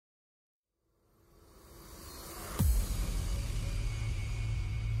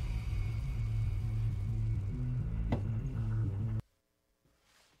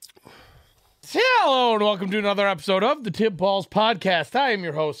Hello and welcome to another episode of the Tip Balls Podcast. I am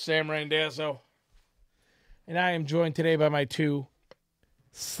your host, Sam Randazzo. And I am joined today by my two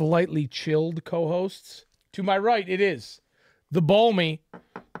slightly chilled co-hosts. To my right, it is the balmy,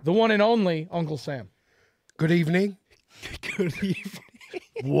 the one and only Uncle Sam. Good evening. Good evening.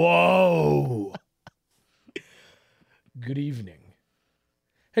 Whoa. Good evening.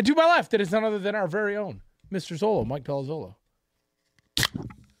 And to my left, it is none other than our very own Mr. Zolo, Mike Palazzolo.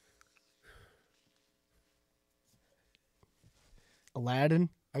 Aladdin.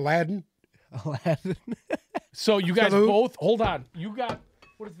 So you guys both, hold on. You got,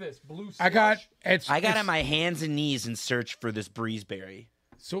 what is this? Blue slush? I got on my hands and knees and search for this breezeberry.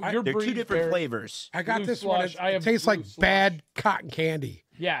 So They're two different flavors. I got Blue this slush. one. I It have tastes blue like slush. bad cotton candy.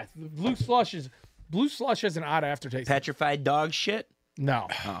 Yeah, the blue slush has an odd aftertaste. Petrified dog shit? No.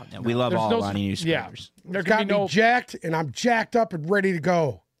 Oh, no, we love There's all no- Ronnie News yeah. flavors. There It's can got be me no. jacked, and I'm jacked up and ready to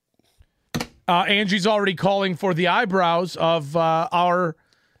go. Angie's already calling for the eyebrows of our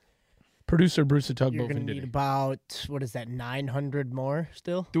producer, Bruce the You're Tugboat. going to need about, 900 more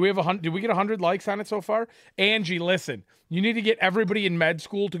still? Do we have 100? Did we get 100 likes on it so far? Angie, listen. You need to get everybody in med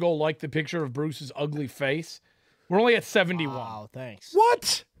school to go like the picture of Bruce's ugly face. We're only at 71. Wow, thanks.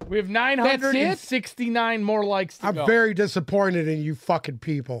 What? We have 969 more likes to I'm go. very disappointed in you fucking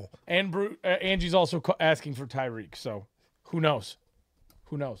people. And Angie's also asking for Tyreek, so who knows?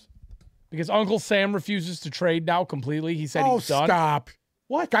 Who knows? Because Uncle Sam refuses to trade now completely. He said he's done. Stop.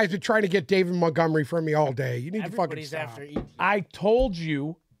 What? Guys been trying to get David Montgomery from me all day. You need to fucking Everybody's stop. after each. I told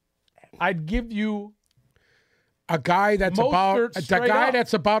you I'd give you A guy that's Mostert straight up.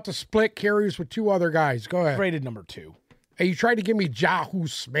 that's about to split carries with two other guys. Go ahead. traded number 2. Hey, you tried to give me Yahoo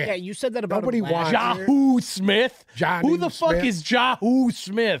Smith. Yeah, you said that about Nobody him last wants- year. Yahoo Smith? Johnny Who the fuck Smith. is Yahoo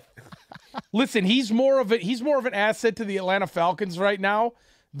Smith? Listen, he's more of an asset to the Atlanta Falcons right now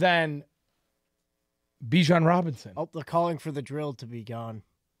than Bijan Robinson. Oh, they're calling for the drill to be gone.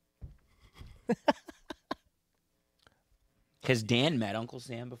 Has Dan met Uncle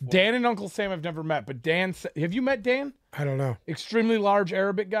Sam before? Dan and Uncle Sam have never met, but Dan, have you met Dan? I don't know. Extremely large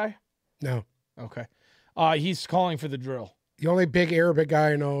Arabic guy? No. Okay. He's calling for the drill. The only big Arabic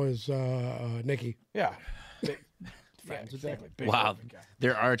guy I know is Nikki. Yeah. Exactly. Big Wow. Arabic guy.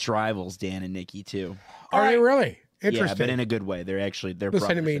 They're arch rivals, Dan and Nikki, too. Are they really? Yeah, Interesting. but in a good way. They're Listen to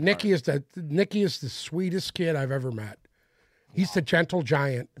brothers me. at Nikki heart. is the sweetest kid I've ever met. He's the gentle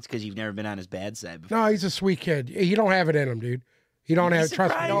giant. It's because you've never been on his bad side before. No, he's a sweet kid. He don't have it in him, dude. He don't have.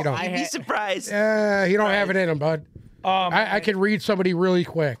 Trust me, you don't. You'd be surprised. He don't have it in him, bud. I can read somebody really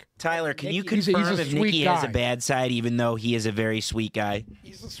quick. Tyler, can you He's a confirm if sweet Nikki has a guy. bad side, even though he is a very sweet guy?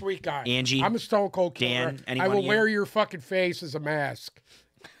 He's a sweet guy. Angie, I'm a stone cold killer. Dan, any I one will of you? wear your fucking face as a mask.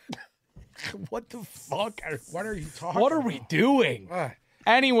 What the fuck? What are you talking? What are we doing? about?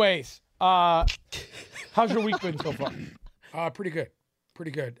 Anyways, how's your week been so far? Pretty good. Pretty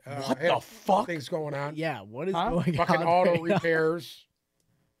good. What I had the fuck? Things going on. Yeah, what is Huh? going Fucking on? auto right now? repairs.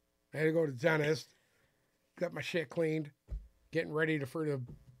 I had to go to the dentist. Got my shit cleaned. Getting ready for the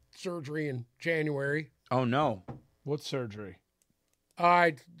surgery in January. oh no. What surgery?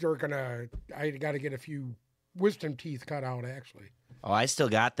 I got to get a few wisdom teeth cut out, actually. Oh, I still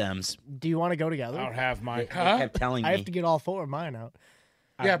got them. Do you want to go I together? don't have mine. They kept telling me. I have to get all 4 of mine out.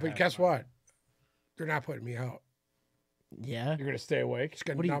 Yeah, but guess what? They're not putting me out. Yeah. You're gonna stay awake. It's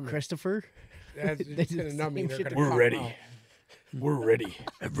gonna What are you, numb me. Christopher? It's They gonna did numb me. the They're same gonna shit. cut We're ready. them out. We're ready.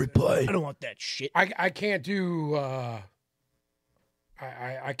 Every play. I don't want that shit. I can't do. I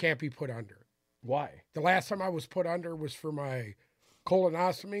can't be put under. Why? The last time I was put under was for my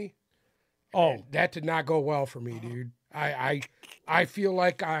colonoscopy. Oh, That did not go well for me, dude. I feel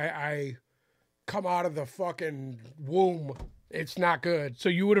like I come out of the fucking womb. It's not good. so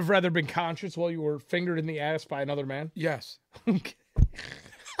you would have rather been conscious while you were fingered in the ass by another man? Yes.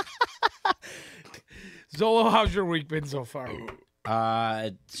 Zolo, how's your week been so far?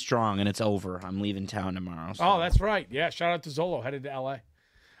 Strong, and it's over. I'm leaving town tomorrow. So. Oh, that's right. Yeah, shout out to Zolo, headed to LA.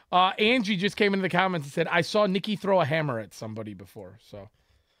 Angie just came into the comments and said, I saw Nikki throw a hammer at somebody before. So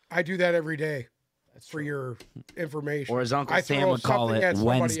I do that every day. For your information. Or as Uncle I Sam throw would call something it, at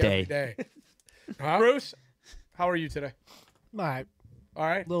somebody Wednesday. every day. Huh? Bruce, how are you today? All right. All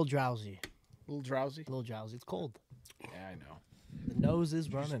right. A little drowsy. A little drowsy? A little drowsy. It's cold. Yeah, I know. The nose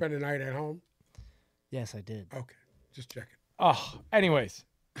is running. Spend a night at home? Yes, I did. Okay. Just checking. Oh, anyways.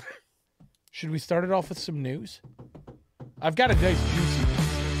 Should we start it off with some news? I've got a nice juicy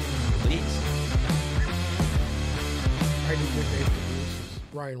one. Please. I need nickname for Bruce is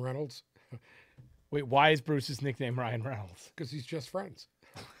Ryan Reynolds Wait, why is Bruce's nickname Ryan Reynolds? because he's just friends.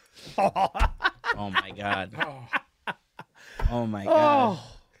 Oh my God. Oh, Oh my God.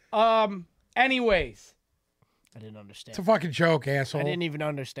 Oh, Anyways, I didn't understand. It's a fucking joke, asshole. I didn't even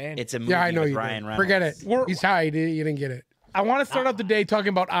understand. It's a movie Yeah, I know with you Ryan did. Reynolds. Forget it. We're- He's high. You didn't get it. I want to start out the day talking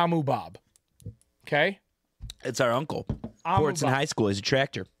about Amu Bob. Okay? It's our uncle. Amu Ports in Bob. high school. He's a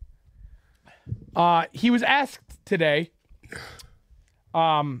tractor. He was asked today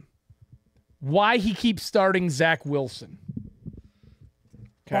why he keeps starting Zach Wilson.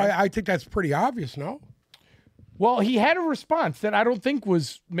 Okay. Well, I think that's pretty obvious, no? Well, he had a response that I don't think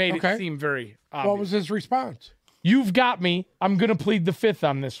made Okay. it seem very obvious. What was his response? You've got me. I'm going to plead the fifth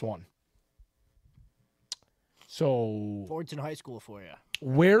on this one. So, Ford's in high school for you.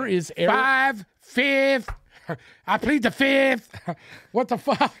 where is Aaron? Fifth. I plead the fifth. What the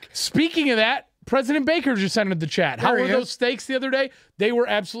fuck? Speaking of that, President Baker just entered the chat. How There were he those is. steaks the other day? They were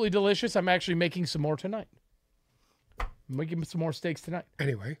absolutely delicious. I'm actually making some more tonight. I'm making some more steaks tonight.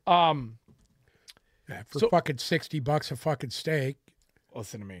 Anyway, yeah, for so- fucking $60 a fucking steak.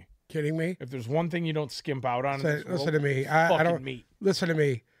 Listen to me. Kidding me? If there's one thing you don't skimp out on, in this Listen world, to me. it's I fucking don't meat. listen to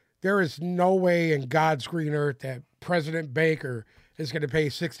me. There is no way in God's green earth that President Baker is going to pay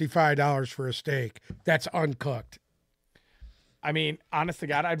 $65 for a steak that's uncooked. I mean, honest to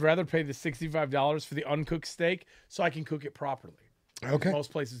God, I'd rather pay the $65 for the uncooked steak so I can cook it properly. Okay. Most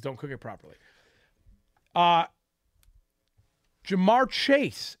places don't cook it properly. Jamar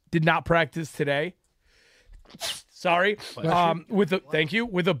Chase did not practice today. Sorry. Thank you.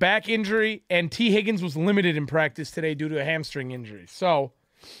 With a back injury, and T. Higgins was limited in practice today due to a hamstring injury. So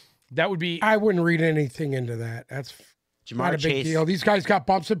that would be I wouldn't read anything into that. That's not a Jamar big Chase. deal. These guys got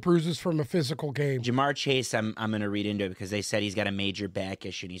bumps and bruises from a physical game. Jamar Chase, I'm going to read into it because they said he's got a major back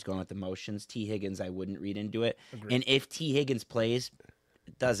issue and he's going with the motions. T. Higgins, I wouldn't read into it. And if T. Higgins plays,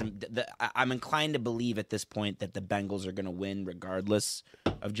 it doesn't. I'm inclined to believe at this point that the Bengals are going to win regardless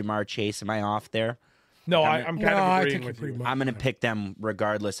of Jamar Chase. Am I off there? no. I'm kind No, of I agreeing think you're with pretty you. much. I'm going to pick them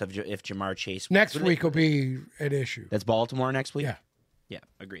regardless of if Jamar Chase. Next Wouldn't week will be an issue. That's Baltimore next week? Yeah. Yeah,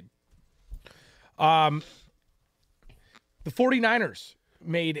 agreed. The 49ers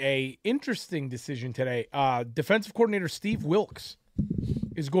made a interesting decision today. Defensive coordinator Steve Wilks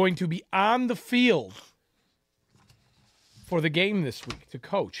is going to be on the field for the game this week to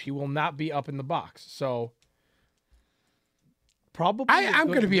coach. He will not be up in the box. So probably I'm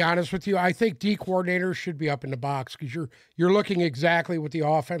going to be honest with you. I think D coordinators should be up in the box because you're looking exactly what the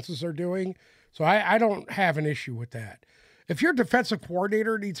offenses are doing. So I don't have an issue with that. If your defensive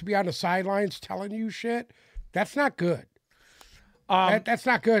coordinator needs to be on the sidelines telling you shit, that's not good. That's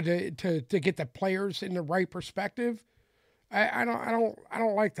not good to get the players in the right perspective. I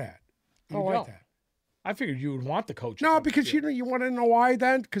don't like that. I don't You like don't. that. I figured you would want the coach. No, because you want to know why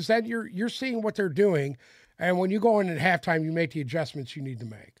then? Because then you're seeing what they're doing, and when you go in at halftime, you make the adjustments you need to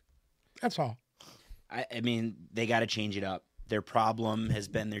make. That's all. I mean, they got to change it up. Their problem has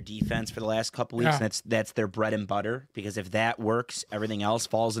been their defense for the last couple weeks. Yeah. And that's their bread and butter because if that works, everything else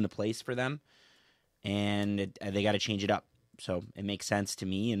falls into place for them. And they got to change it up. So it makes sense to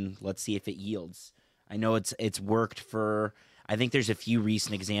me, and let's see if it yields. I know it's worked for. I think there's a few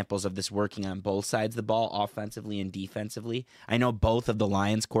recent examples of this working on both sides of the ball, offensively and defensively. I know both of the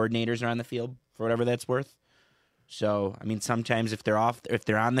Lions coordinators are on the field for whatever that's worth. So, I mean, sometimes if they're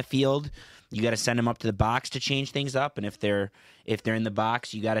on the field, you got to send them up to the box to change things up, and if they're in the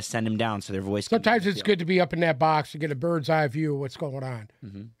box, you got to send them down so their voice. can Sometimes be it's feel. good to be up in that box to get a bird's eye view of what's going on,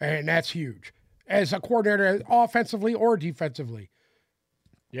 and that's huge. As a coordinator, offensively or defensively,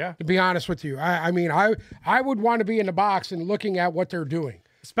 Yeah, to be honest with you, I mean, I would want to be in the box and looking at what they're doing.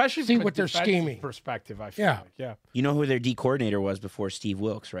 especially See from a what they're defensive scheming. perspective. I feel Yeah. like. Yeah. You know who their D coordinator was before Steve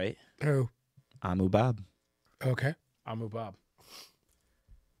Wilks, right? Oh, Amu Bob. okay. Amu Bob.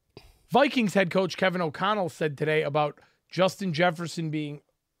 Vikings head coach Kevin O'Connell said today about Justin Jefferson being.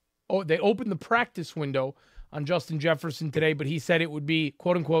 Oh, they opened the practice window on Justin Jefferson today, but he said it would be,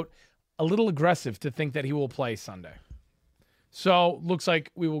 quote unquote, a little aggressive to think that he will play Sunday. So looks like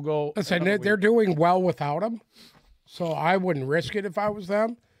we will go. Listen, another they're week. doing well without him, so I wouldn't risk it if I was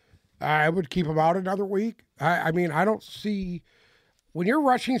them. I would keep him out another week. I mean, I don't see when you're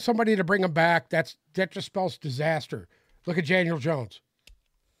rushing somebody to bring him back. That just spells disaster. Look at Daniel Jones.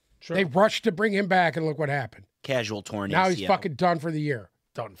 Sure. They rushed to bring him back, and look what happened. Casual torn Now he's ACL. fucking done for the year.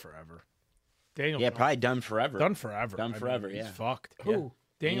 done forever. Daniel Yeah, Jones. probably done forever. Done forever. Done forever, he's yeah. fucked. Who? Yeah.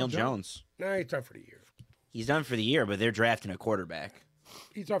 Daniel Jones. No, he's done for the year. He's done for the year, but they're drafting a quarterback.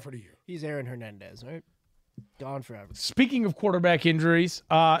 He's done for the year. He's Aaron Hernandez, right? Gone forever. Speaking of quarterback injuries,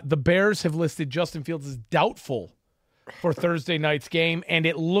 the Bears have listed Justin Fields as doubtful for Thursday night's game, and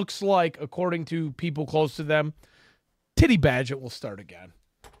it looks like, according to people close to them, Titty Badgett will start again.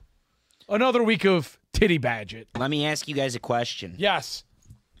 Another week of Titty Badgett. Let me ask you guys a question. Yes.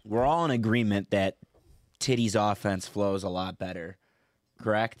 We're all in agreement that Titty's offense flows a lot better,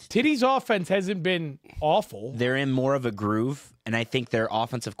 correct? Titty's offense hasn't been awful. They're in more of a groove, and I think their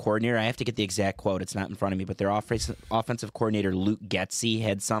offensive coordinator, I have to get the exact quote, it's not in front of me, but their offensive coordinator, Luke Getsy,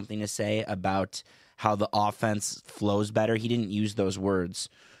 had something to say about how the offense flows better. He didn't use those words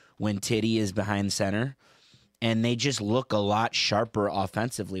when Titty is behind center, and they just look a lot sharper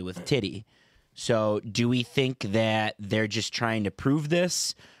offensively with Titty. So do we think that they're just trying to prove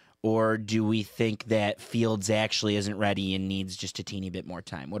this, or do we think that Fields actually isn't ready and needs just a teeny bit more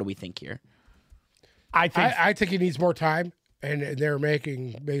time? What do we think here? I think he needs more time, and they're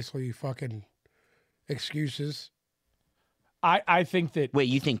making basically fucking excuses. I think that... Wait,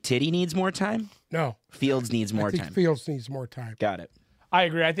 you think Titty needs more time? No. Fields needs more I think time. Fields needs more time. Got it. I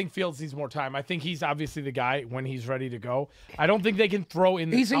agree. I think Fields needs more time. I think he's obviously the guy when he's ready to go. I don't think they can throw in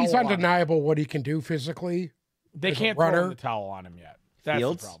the He's towel on him. undeniable what he can do physically. They as a can't throw runner. in the towel on him yet. That's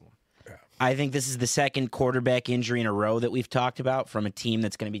Fields? the problem. I think this is the second quarterback injury in a row that we've talked about from a team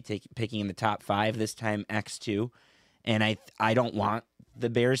that's going to be picking in the top 5, this time X2. And I don't want the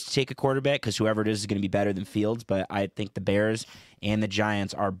Bears to take a quarterback because whoever it is going to be better than Fields, but I think the Bears and the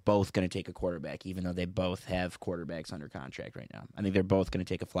Giants are both going to take a quarterback, even though they both have quarterbacks under contract right now. I think they're both going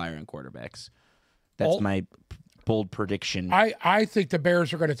to take a flyer on quarterbacks. That's my bold prediction. I think the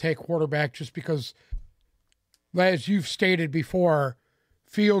Bears are going to take quarterback just because, as you've stated before,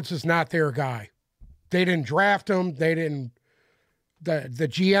 Fields is not their guy. They didn't draft him. They didn't. The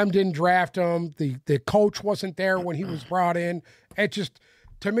GM didn't draft him. The coach wasn't there when he was brought in. It just,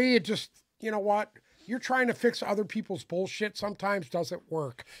 to me, it just, you know what? You're trying to fix other people's bullshit sometimes doesn't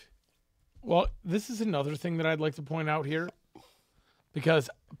work. Well, this is another thing that I'd like to point out here, because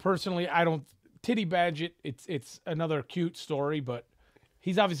personally, I don't. Titty Badgett, it's another cute story, but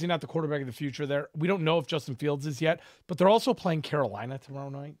he's obviously not the quarterback of the future there. We don't know if Justin Fields is yet, but they're also playing Carolina tomorrow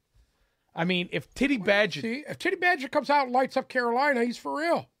night. I mean, if Titty Badgett comes out and lights up Carolina, he's for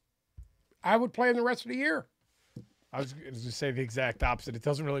real. I would play him the rest of the year. I was going to say the exact opposite. It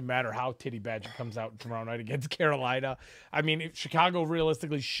doesn't really matter how Titty Badgett comes out tomorrow night against Carolina. I mean, if Chicago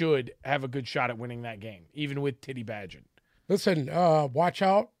realistically should have a good shot at winning that game, even with Titty Badgett. Listen, watch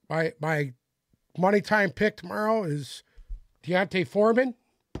out. My money time pick tomorrow is Deontay Foreman.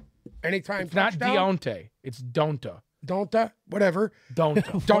 Anytime It's not touchdown. Deontay. It's Donta. Whatever.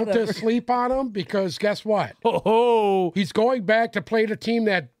 Donta. Don't sleep on him because guess what? Oh, He's going back to play the team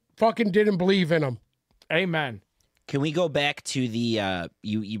that fucking didn't believe in him. amen. Can we go back to the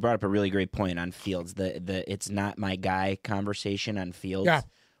you brought up a really great point on Fields, the it's not my guy conversation on Fields. Yeah.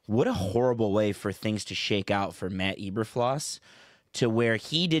 What a horrible way for things to shake out for Matt Eberfloss, to where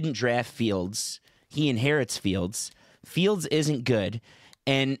he didn't draft Fields, he inherits Fields. Fields isn't good,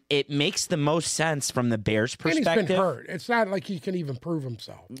 and it makes the most sense from the Bears' And he's perspective. been hurt. It's not like he can even prove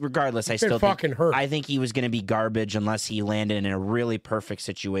himself. Regardless, I been still fucking think hurt. I think he was going to be garbage unless he landed in a really perfect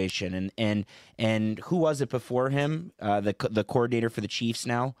situation. And who was it before him? The coordinator for the Chiefs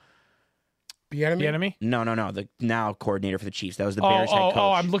now. The enemy? The enemy? No. The now coordinator for the Chiefs. That was the Bears head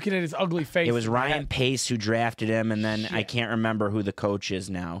coach. I'm looking at his ugly face. It was Ryan Pace who drafted him, and then I can't remember who the coach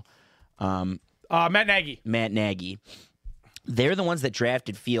is now. Matt Nagy. Matt Nagy. They're the ones that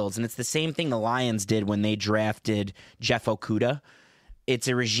drafted Fields, and it's the same thing the Lions did when they drafted Jeff Okudah. It's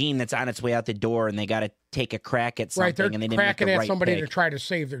a regime that's on its way out the door, and they got to take a crack at something, Right, they're and they didn't make cracking the at right somebody pick. to try to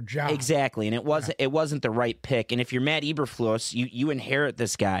save their job. Exactly, and it wasn't the right pick. And if you're Matt Eberflus, you inherit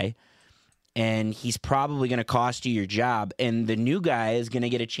this guy, and he's probably going to cost you your job. And the new guy is going to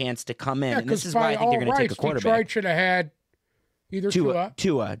get a chance to come in, and this is why I think they're going to take a quarterback. Detroit should have had either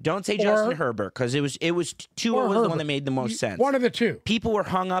Tua. Don't say Justin Herbert, because it was Tua was the one that made the most sense. One of the two. People were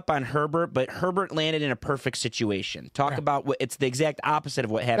hung up on Herbert, but Herbert landed in a perfect situation. Talk about it's the exact opposite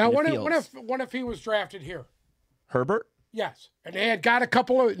of what happened Now, to Fields. what if he was drafted here? Herbert? Yes, and they had got a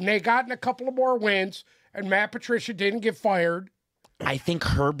couple of more wins, and Matt Patricia didn't get fired. I think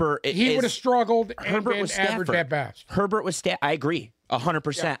Herbert. He would have struggled and Herbert been was average Stafford. at best. Herbert was I agree.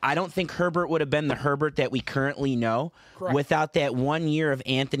 100%. Yeah. I don't think Herbert would have been the Herbert that we currently know without that 1 year of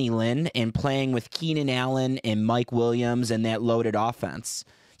Anthony Lynn and playing with Keenan Allen and Mike Williams and that loaded offense.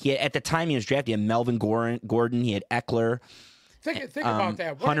 At the time he was drafted, he had Melvin Gordon, he had Eckler. Think about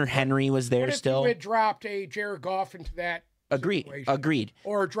that. Hunter Henry was there what still. If you had dropped a Jared Goff into that situation? Agreed.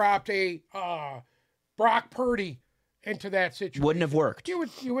 Or dropped a Brock Purdy into that situation. Wouldn't have worked. You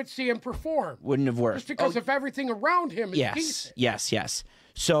would see him perform. Wouldn't have worked. Just because of everything around him is decent. Yes.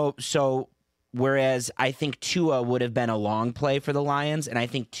 So whereas I think Tua would have been a long play for the Lions, and I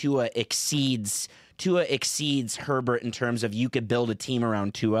think Tua exceeds Tua exceeds Herbert in terms of you could build a team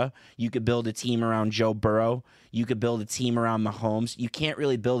around Tua. You could build a team around Joe Burrow. You could build a team around Mahomes. You can't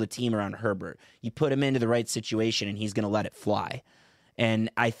really build a team around Herbert. You put him into the right situation, and he's going to let it fly.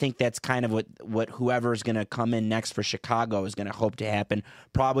 And I think that's kind of what whoever's going to come in next for Chicago is going to hope to happen,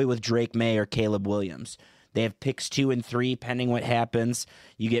 probably with Drake May or Caleb Williams. They have picks 2 and 3, pending what happens.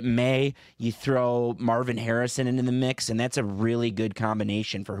 You get May, you throw Marvin Harrison into the mix, and that's a really good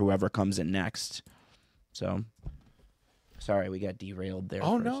combination for whoever comes in next. So, sorry, we got derailed there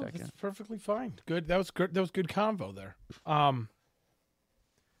for a second. That's perfectly fine. Good. That was good. That was good convo there.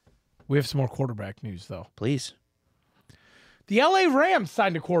 We have some more quarterback news, though. Please. The LA Rams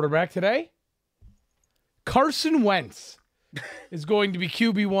signed a quarterback today. Carson Wentz is going to be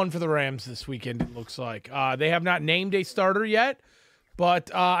QB1 for the Rams this weekend, it looks like. They have not named a starter yet,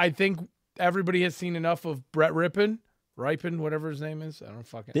 but I think everybody has seen enough of Brett Rippon, whatever his name is. I don't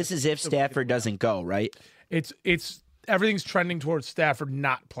fucking. This is if Stafford doesn't go, right? It's everything's trending towards Stafford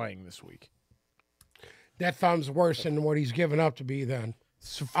not playing this week. That thumb's worse than what he's given up to be then.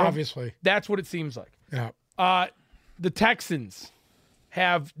 So Obviously. That's what it seems like. Yeah. The Texans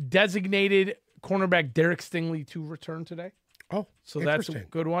have designated cornerback Derek Stingley to return today. Oh, so that's a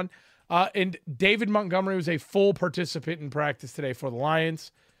good one. And David Montgomery was a full participant in practice today for the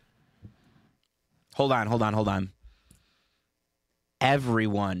Lions. Hold on.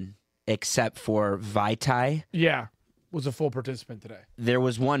 Everyone except for Vaitai. Yeah, was a full participant today. There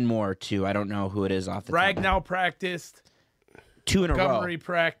was one more, too. I don't know who it is off the top. Ragnow practiced. 2 in a row. Montgomery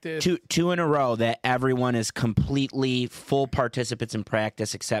practiced. Two in a row that everyone is completely full participants in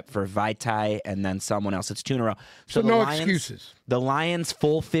practice except for Vaitai and then someone else. It's 2 in a row. So no excuses. The Lions'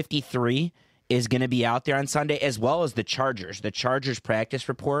 full 53 is going to be out there on Sunday, as well as the Chargers. The Chargers practice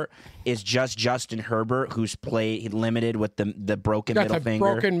report is just Justin Herbert, who's played limited with the broken middle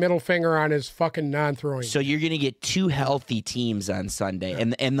finger. Broken middle finger on his fucking non-throwing. So you're going to get 2 healthy teams on Sunday.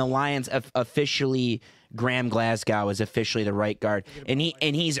 Yeah. And the Lions officially, Graham Glasgow is officially the right guard. And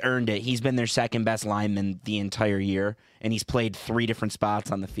he's earned it. He's been their second best lineman the entire year, and he's played 3 different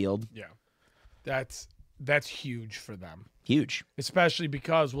spots on the field. Yeah. That's huge for them. Huge. Especially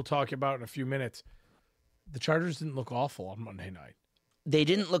because we'll talk about in a few minutes. The Chargers didn't look awful on Monday night. They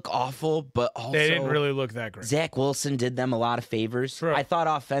didn't look awful, but also they didn't really look that great. Zach Wilson did them a lot of favors. True. I thought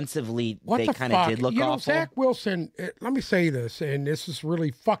offensively they kind of did look awful. Zach Wilson, let me say this, and this is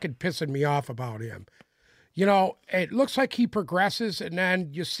really fucking pissing me off about him. It looks like he progresses, and then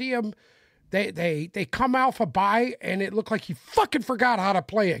you see him, they come off a bye, and it looked like he fucking forgot how to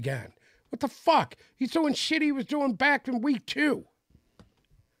play again. What the fuck? He's doing shit he was doing back in week 2.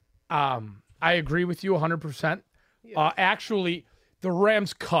 I agree with you 100%. Actually, the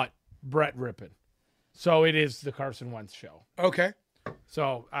Rams cut Brett Rippon. So it is the Carson Wentz show. Okay.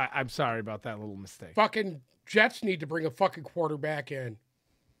 So I'm sorry about that little mistake. Fucking Jets need to bring a fucking quarterback in.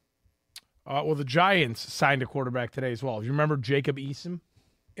 Well, the Giants signed a quarterback today as well. You remember Jacob Eason?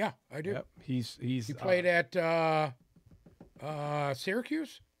 Yeah, I do. Yep. He played at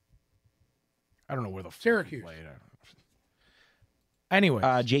Syracuse? I don't know where the fuck Syracuse. he played.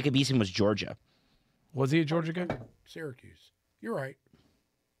 Anyway. Jacob Eason was Georgia. Was he a Georgia guy? Syracuse. You're right.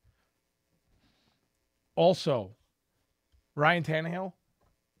 Also, Ryan Tannehill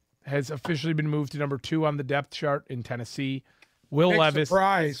has officially been moved to number 2 on the depth chart in Tennessee. Will Levis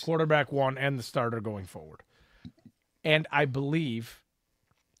is quarterback 1 and the starter going forward. And I believe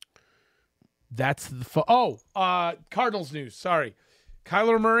that's the Cardinals news. Sorry.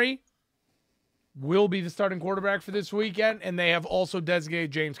 Kyler Murray will be the starting quarterback for this weekend, and they have also designated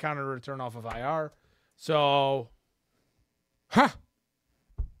James Conner to return off of IR. So, Who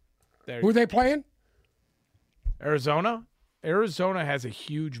are they playing? Arizona. Arizona has a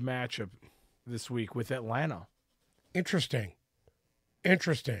huge matchup this week with Atlanta. Interesting.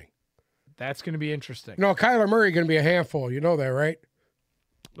 That's going to be interesting. No, Kyler Murray going to be a handful. You know that, right?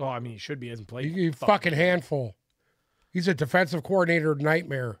 Oh, I mean, he should be. He hasn't played. He's fucking handful. He's a defensive coordinator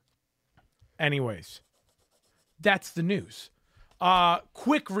nightmare. Anyways, that's the news.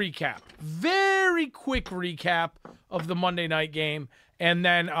 Quick recap. Very quick recap of the Monday night game. And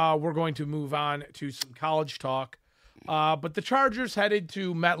then we're going to move on to some college talk. But the Chargers headed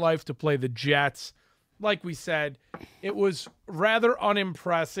to MetLife to play the Jets. Like we said, it was rather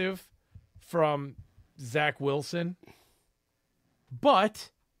unimpressive from Zach Wilson. But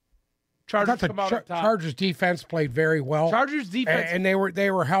Chargers come out on top. Chargers defense played very well. Chargers defense. And they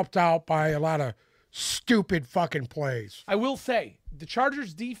were helped out by a lot of stupid fucking plays. I will say, the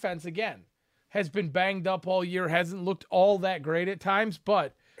Chargers defense, again, has been banged up all year, hasn't looked all that great at times,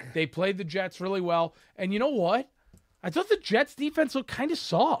 but they played the Jets really well. And you know what? I thought the Jets defense looked kind of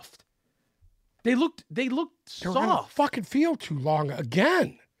soft. They looked They're on the soft. fucking field too long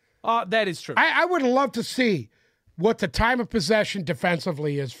again. That is true. I would love to see what the time of possession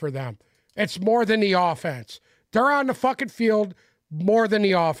defensively is for them. It's more than the offense. They're on the fucking field more than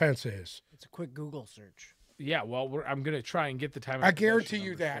the offense is. It's a quick Google search. Yeah, well, I'm going to try and get the time. I guarantee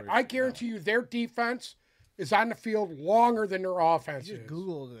you that. I guarantee you their defense is on the field longer than their offense Just is.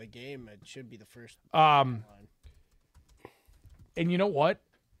 Google the game. It should be the first. And you know what?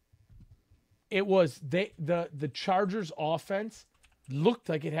 It was the Chargers offense looked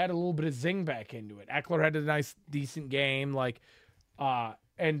like it had a little bit of zing back into it. Eckler had a nice, decent game,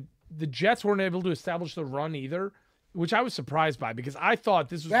 and the Jets weren't able to establish the run either, which I was surprised by because I thought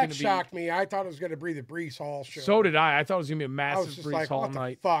this was going That to be. shocked me. I thought it was going to be the Brees Hall show. So did I. I thought it was going to be a I was massive just Brees like, Hall what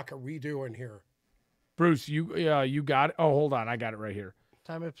night. the fuck are we doing here? Bruce, you got it. Oh, hold on, I got it right here.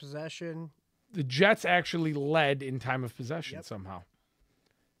 Time of possession. The Jets actually led in time of possession somehow.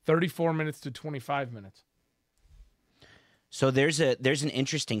 34 minutes to 25 minutes. So there's an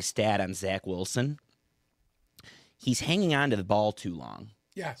interesting stat on Zach Wilson. He's hanging on to the ball too long.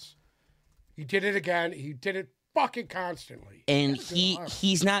 Yes. He did it again. He did it fucking constantly. And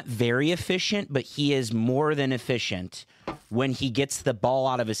he's not very efficient, but he is more than efficient when he gets the ball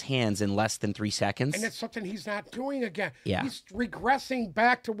out of his hands in less than 3 seconds. And it's something he's not doing again. Yeah. He's regressing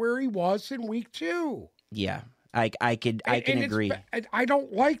back to where he was in week 2. Yeah, I can agree. I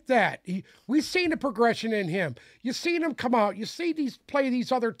don't like that. We've seen the progression in him. You've seen him come out. You see play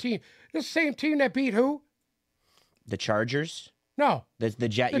these other teams. The same team that beat who? The Chargers? No. The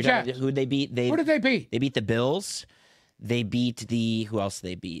Jet. The Jets. Who they beat? Who did they beat? They beat the Bills. They beat who else did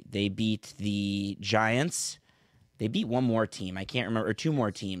they beat? They beat the Giants. They beat one more team. I can't remember, or two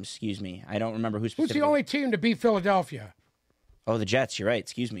more teams. Excuse me. I don't remember who Who's specifically. the only team to beat Philadelphia? Oh, the Jets. You're right.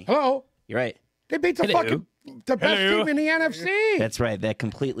 Excuse me. Hello? You're right. They beat the best team in the NFC. That's right. That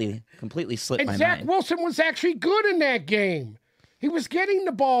completely slipped my And Zach mind. Wilson was actually good in that game. He was getting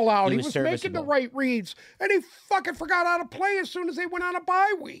the ball out. He He was was making the serviceable. right reads. And he fucking forgot how to play as soon as they went on a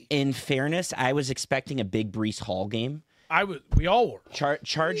bye week. In fairness, I was expecting a big Brees Hall game. We all were.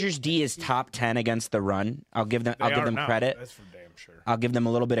 Chargers D is top 10 against the run. I'll give them now. credit. That's for damn sure. I'll give them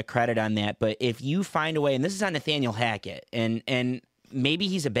a little bit of credit on that. But if you find a way, and this is on Nathaniel Hackett, and maybe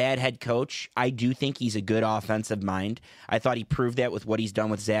he's a bad head coach. I do think he's a good offensive mind. I thought he proved that with what he's done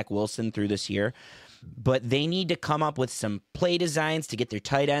with Zach Wilson through this year. But they need to come up with some play designs to get their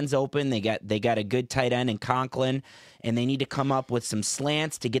tight ends open. They got a good tight end in Conklin, and they need to come up with some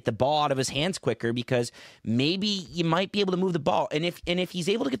slants to get the ball out of his hands quicker, because maybe you might be able to move the ball. And if he's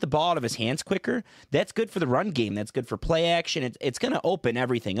able to get the ball out of his hands quicker, that's good for the run game. That's good for play action. It's going to open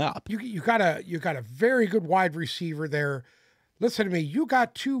everything up. You got a very good wide receiver there. Listen to me. You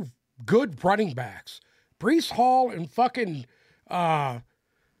got two good running backs. Brees Hall and fucking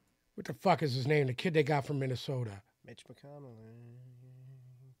what the fuck is his name? The kid they got from Minnesota. Mitch McConnell.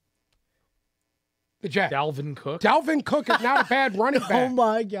 The Jets. Dalvin Cook. Dalvin Cook is not a bad running back. Oh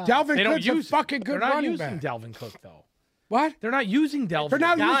my god. Dalvin They don't Cook's a use fucking good They're not running using back. Dalvin Cook though. What? They're not using Dalvin. They're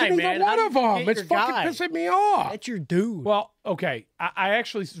not guy, using man. either How one do of you them. get It's your fucking guy? pissing me off. That's your dude. Well, okay. I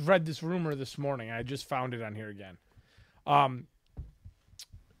actually read this rumor this morning. I just found it on here again.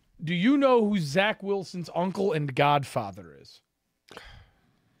 Do you know who Zach Wilson's uncle and godfather is?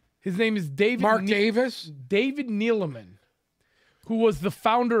 His name is Mark Davis. David Neeleman, who was the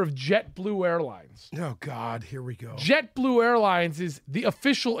founder of JetBlue Airlines. Oh God, here we go. JetBlue Airlines is the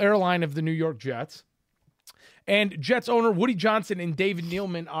official airline of the New York Jets. And Jets owner Woody Johnson and David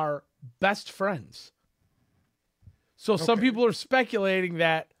Neeleman are best friends. So some people are speculating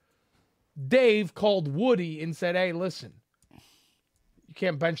that Dave called Woody and said, "Hey, listen, you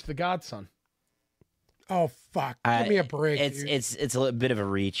can't bench the godson." Oh fuck! Give me a break. It's dude. it's a little bit of a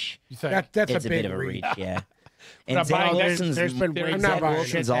reach. You think? That's It's a a big bit of a reach. reach, yeah. Not And Zach buying- Wilson's, there's been I'm ways not that buying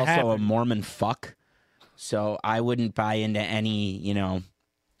shit Wilson's to also a happen. Mormon fuck, so I wouldn't buy into any.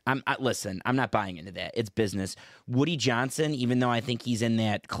 Listen, I'm not buying into that. It's business. Woody Johnson, even though I think he's in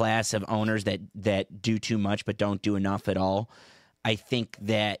that class of owners that do too much but don't do enough at all, I think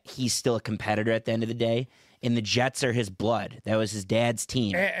that he's still a competitor at the end of the day. And the Jets are his blood. That was his dad's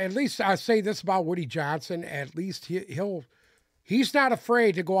team. At least I say this about Woody Johnson. At least he's not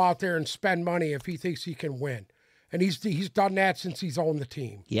afraid to go out there and spend money if he thinks he can win, and he's done that since he's owned the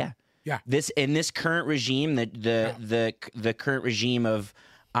team. Yeah. Yeah. This current regime, the current regime of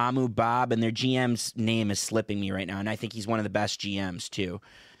Amu Bob, and their GM's name is slipping me right now, and I think he's one of the best GMs too.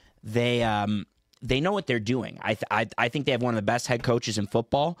 They know what they're doing. I think they have one of the best head coaches in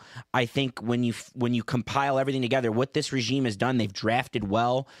football. I think when you compile everything together, what this regime has done, they've drafted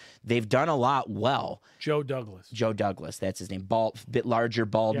well. They've done a lot well. Joe Douglas. Joe Douglas, that's his name. Bit larger,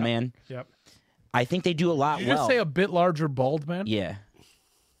 bald Yep. man. Yep. I think they do a lot Did you well. just say a bit larger bald man? Yeah.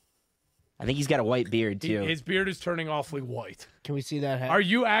 I think he's got a white beard, too. His beard is turning awfully white. Can we see that hat? Are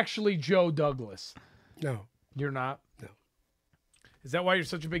you actually Joe Douglas? No. You're not? No. Is that why you're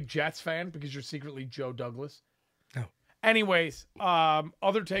such a big Jets fan? Because you're secretly Joe Douglas? No. Anyways,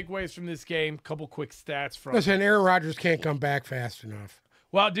 other takeaways from this game, couple quick stats from. Listen, Aaron Rodgers can't come back fast enough.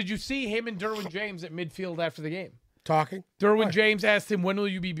 Well, did you see him and Derwin James at midfield after the game? Talking? Derwin What? James asked him, when will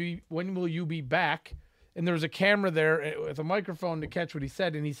you be back? And there was a camera there with a microphone to catch what he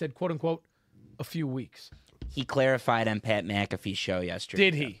said, and he said, quote unquote, a few weeks. He clarified on Pat McAfee's show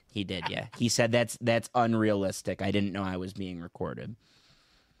yesterday. Did he? He did, yeah. He said that's unrealistic. I didn't know I was being recorded.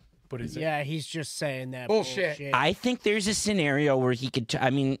 But is it? Yeah, he's just saying that Bullshit. I think there's a scenario where he could.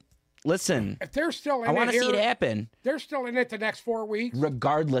 Listen, If they're still in I want to see it here, happen. they're still in it the next 4 weeks.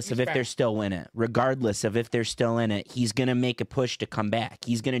 Regardless of He's if they're back. still in it, regardless of if they're still in it, he's going to make a push to come back.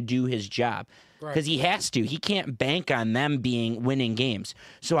 He's going to do his job because he has to. He can't bank on them winning games.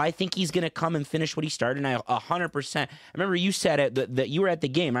 So I think he's going to come and finish what he started. And I 100%. I remember you said it that you were at the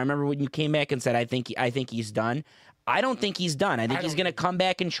game. I remember when you came back and said, I think he's done. I don't think he's done. I think he's going to come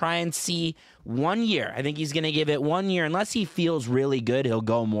back and try and see 1 year. I think he's going to give it 1 year. Unless he feels really good, he'll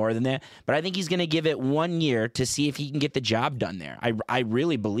go more than that. But I think he's going to give it 1 year to see if he can get the job done there. I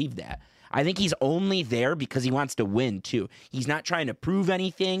really believe that. I think he's only there because he wants to win, too. He's not trying to prove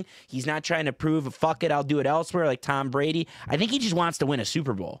anything. He's not trying to prove, fuck it, I'll do it elsewhere like Tom Brady. I think he just wants to win a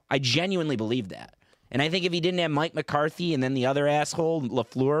Super Bowl. I genuinely believe that. And I think if he didn't have Mike McCarthy and then the other asshole,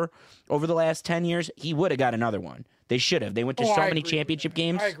 LaFleur, over the last 10 years, he would have got another one. They should have. They went to so I many agree with championship that.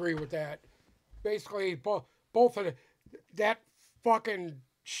 games. I agree with that. Basically, both of that fucking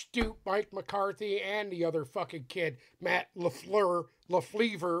stoop, Mike McCarthy, and the other fucking kid, Matt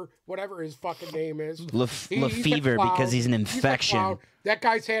LaFleur, whatever his fucking name is. He's a LaFever clown. because he's an He's a infection. clown. That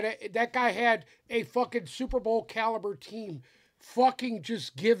guy had a fucking Super Bowl caliber team fucking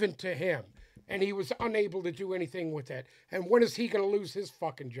just given to him. And he was unable to do anything with that. And when is he going to lose his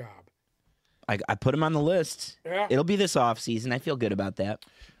fucking job? I put him on the list. Yeah. It'll be this offseason. I feel good about that.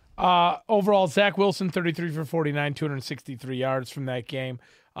 Overall, Zach Wilson, 33 for 49, 263 yards from that game.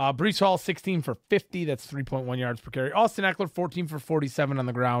 Breece Hall, 16 for 50. That's 3.1 yards per carry. Austin Eckler, 14 for 47 on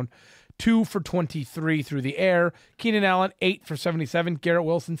the ground, 2 for 23 through the air. Keenan Allen, 8 for 77. Garrett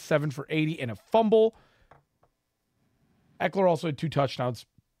Wilson, 7 for 80 and a fumble. Eckler also had 2 touchdowns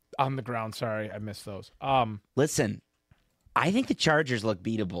on the ground. Sorry, I missed those. Listen, I think the Chargers look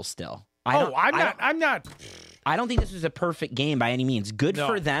beatable still. I'm not. I don't think this was a perfect game by any means. Good No.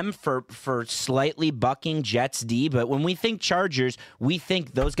 for them for slightly bucking Jets D, but when we think Chargers, we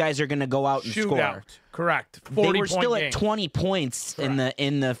think those guys are going to go out and score. Shootout. Correct. 40 They were still game. at 20 points in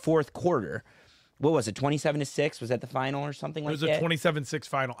the fourth quarter. What was it? 27-6? Was that the final or something It like was that? a 27-6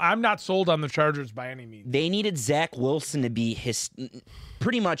 final. I'm not sold on the Chargers by any means. They needed Zach Wilson to be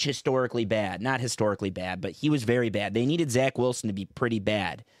pretty much historically bad. Not historically bad, but he was very bad. They needed Zach Wilson to be pretty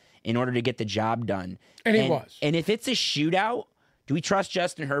bad in order to get the job done. And he was. And if it's a shootout, do we trust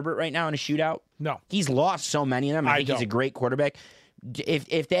Justin Herbert right now in a shootout? No. He's lost so many of them. I think he's a don't. great quarterback.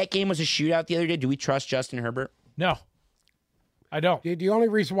 If that game was a shootout the other day, do we trust Justin Herbert? No. I don't. The only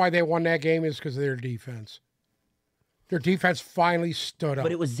reason why they won that game is because of their defense. Their defense finally stood up.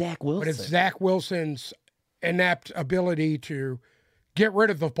 But it was Zach Wilson. But it's Zach Wilson's inept ability to get rid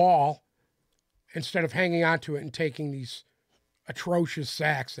of the ball instead of hanging on to it and taking these atrocious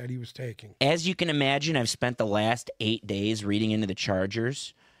sacks that he was taking. As you can imagine, I've spent the last 8 days reading into the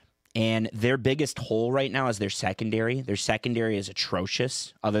Chargers, and their biggest hole right now is their secondary. Their secondary is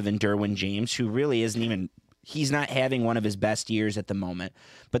atrocious, other than Derwin James, who really isn't even... He's not having one of his best years at the moment.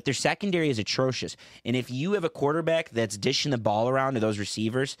 But their secondary is atrocious. And if you have a quarterback that's dishing the ball around to those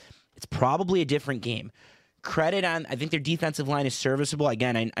receivers, it's probably a different game. Credit on, I think their defensive line is serviceable.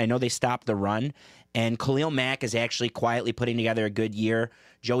 Again, I know they stopped the run, and Khalil Mack is actually quietly putting together a good year.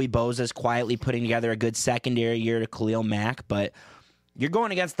 Joey Bosa is quietly putting together a good secondary year to Khalil Mack, but you're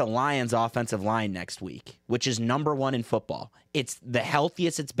going against the Lions' offensive line next week, which is number 1 in football. It's the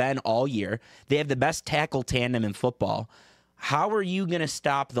healthiest it's been all year. They have the best tackle tandem in football. How are you going to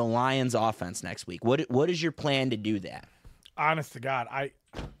stop the Lions' offense next week? What is your plan to do that? Honest to God, I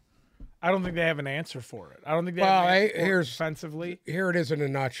don't think they have an answer for it. I don't think they have an answer for it defensively. Here it is in a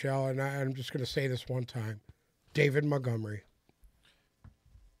nutshell, and I'm just going to say this one time. David Montgomery.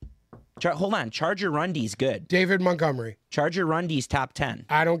 Hold on. Charger run D's good. David Montgomery. Charger run D's top 10.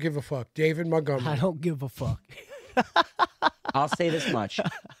 I don't give a fuck. David Montgomery. I don't give a fuck. I'll say this much.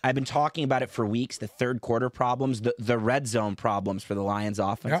 I've been talking about it for weeks. The third quarter problems, the red zone problems for the Lions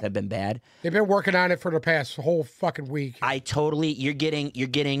offense have been bad. They've been working on it for the past whole fucking week. You're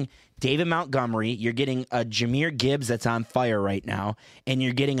getting David Montgomery, you're getting a Jahmyr Gibbs that's on fire right now, and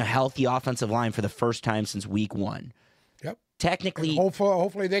you're getting a healthy offensive line for the first time since week 1. Yep. Technically,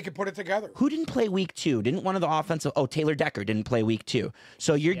 hopefully they can put it together. Who didn't play week 2? Didn't one of the offensive? Oh, Taylor Decker didn't play week 2.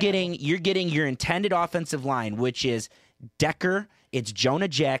 So you're getting your intended offensive line, which is Decker. It's Jonah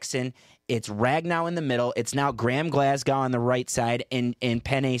Jackson. It's Ragnow in the middle. It's now Graham Glasgow on the right side and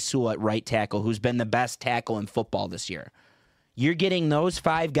Penei Sewell at right tackle, who's been the best tackle in football this year. You're getting those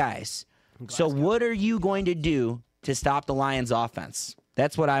 5 guys. So what are you going to do to stop the Lions offense?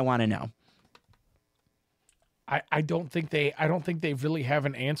 That's what I want to know. I don't think they really have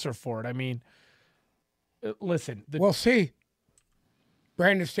an answer for it. I mean, listen. We'll see.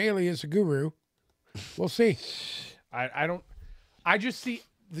 Brandon Staley is a guru. We'll see. I just see.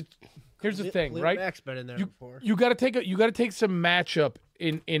 Here's the thing, right? Mac's been in there before. You got to take some matchup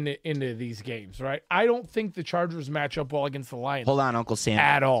into these games, right? I don't think the Chargers match up well against the Lions. Hold on, Uncle Sam.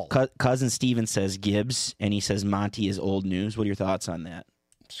 At all. Cousin Steven says Gibbs, and he says Monty is old news. What are your thoughts on that?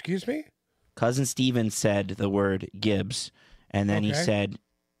 Excuse me? Cousin Steven said the word Gibbs, and then he said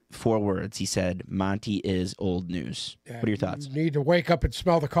 4 words. He said, Monty is old news. Yeah, what are your thoughts? You need to wake up and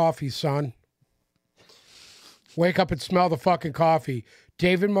smell the coffee, son. Wake up and smell the fucking coffee.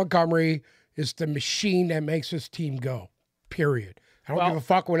 David Montgomery is the machine that makes this team go. Period. I don't give a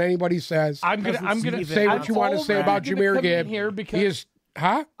fuck what anybody says. I'm gonna say what you want to say about Jahmyr Gibbs. Here because he is,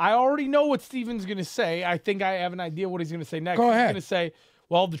 I already know what Steven's gonna say. I think I have an idea what he's gonna say next. Go ahead. He's gonna say,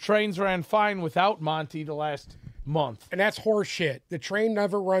 well, the trains ran fine without Monty the last month. And that's horseshit. The train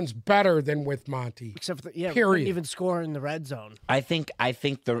never runs better than with Monty. Except for we couldn't Period. even score in the red zone. I think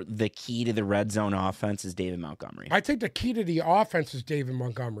the key to the red zone offense is David Montgomery. I think the key to the offense is David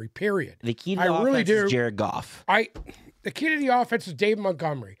Montgomery, period. The key to the offense is Jared Goff. The key to the offense is David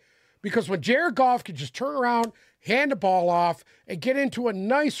Montgomery. Because when Jared Goff can just turn around, hand the ball off, and get into a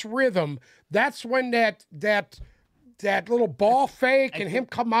nice rhythm, that's when that little ball fake and him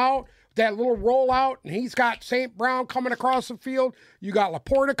come out, that little rollout, and he's got St. Brown coming across the field. You got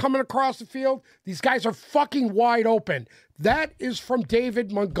Laporta coming across the field. These guys are fucking wide open. That is from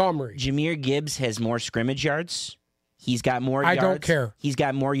David Montgomery. Jahmyr Gibbs has more scrimmage yards. He's got more yards. I don't care. He's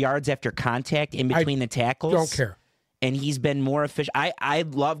got more yards after contact in between the tackles. Don't care. And he's been more efficient. I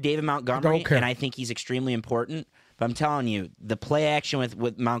love David Montgomery, and I think he's extremely important. But I'm telling you, the play action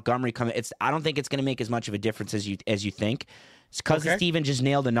with Montgomery coming, I don't think it's going to make as much of a difference as you think. Cousin Steven just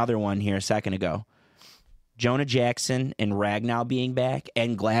nailed another one here a second ago. Jonah Jackson and Ragnow being back,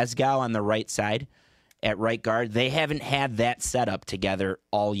 and Glasgow on the right side at right guard. They haven't had that setup together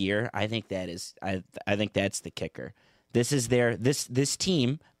all year. I think that's the kicker. This is this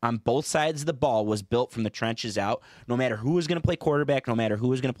team on both sides of the ball was built from the trenches out. No matter who was going to play quarterback, no matter who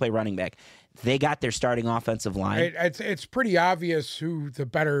was going to play running back, they got their starting offensive line. It's pretty obvious who the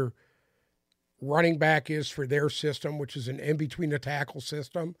better running back is for their system, which is an in-between-the-tackle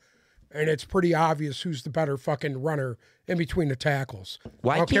system. And it's pretty obvious who's the better fucking runner in between the tackles.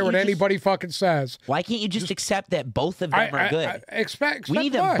 I don't care what anybody fucking says. Why can't you just accept that both of them are good? We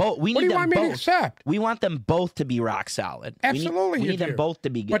need them both. What do you want me to accept? We want them both to be rock solid. Absolutely, we need them both to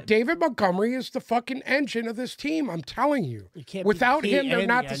be good. But David Montgomery is the fucking engine of this team. I'm telling you. Without him, they're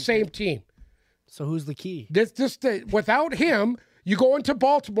not the same team. So who's the key? Without him, you go into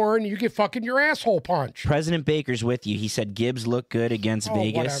Baltimore and you get fucking your asshole punched. President Baker's with you. He said Gibbs looked good against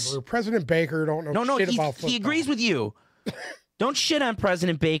Vegas. Whatever. President Baker don't know shit about football. He agrees with you. Don't shit on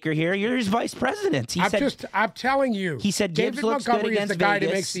President Baker here. You're his vice president. I'm telling you. He said Gibbs David looks Montgomery good against is the guy Vegas.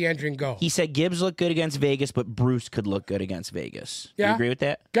 that makes the engine go. He said Gibbs looked good against Vegas, but Bruce could look good against Vegas. Yeah. You agree with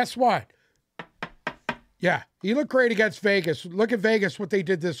that? Guess what? Yeah, he looked great against Vegas. Look at Vegas, what they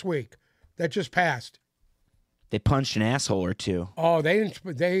did this week. That just passed. They punched an asshole or two. Oh,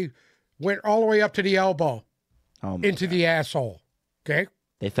 they went all the way up to the elbow into the asshole. Okay?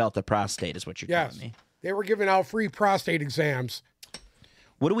 They felt the prostate is what you're telling me. They were giving out free prostate exams.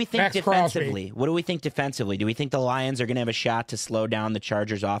 What do we think Max defensively? Crosby. What do we think defensively? Do we think the Lions are going to have a shot to slow down the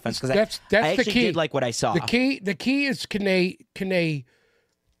Chargers' offense? Because that's I the actually key. did like what I saw. The key is can they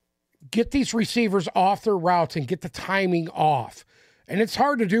get these receivers off their routes and get the timing off? And it's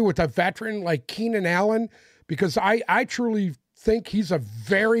hard to do with a veteran like Keenan Allen because I truly think he's a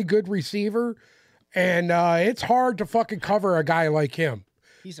very good receiver, and it's hard to fucking cover a guy like him.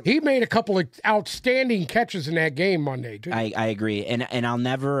 he made a couple of outstanding catches in that game Monday, too. I agree, and I'll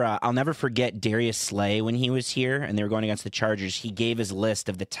never forget Darius Slay when he was here and they were going against the Chargers. He gave his list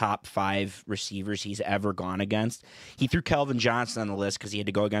of the top 5 receivers he's ever gone against. He threw Kelvin Johnson on the list because he had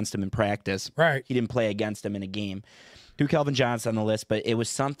to go against him in practice. Right. He didn't play against him in a game. Threw Kelvin Johnson on the list, but it was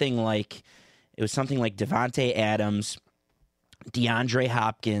something like Devontae Adams, DeAndre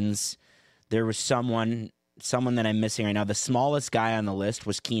Hopkins. There was someone that I'm missing right now. The smallest guy on the list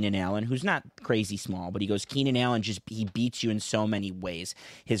was Keenan Allen, who's not crazy small, but he goes, Keenan Allen he beats you in so many ways.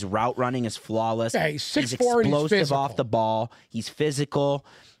 His route running is flawless. Yeah, he's 6'4" He's and he's explosive physical. off the ball. He's physical,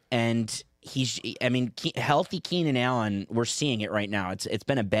 and healthy Keenan Allen, we're seeing it right now. It's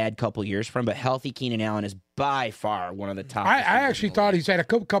been a bad couple years for him, but healthy Keenan Allen is by far one of the top. I actually thought he's had a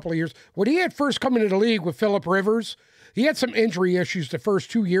couple of years. When he had first come into the league with Phillip Rivers, he had some injury issues the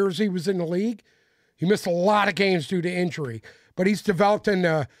first 2 years he was in the league. He missed a lot of games due to injury, but he's developed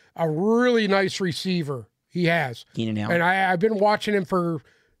into a really nice receiver. He has. Keenan Allen. And I've been watching him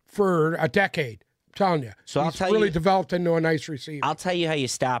for a decade. I'm telling you. So he's really developed into a nice receiver. I'll tell you how you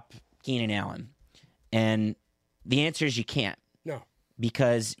stop Keenan Allen. And the answer is you can't. No.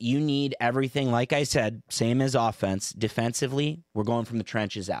 Because you need everything, like I said, same as offense. Defensively, we're going from the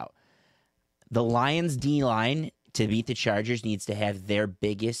trenches out. The Lions' D-line to beat the Chargers needs to have their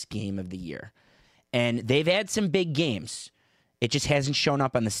biggest game of the year. And they've had some big games. It just hasn't shown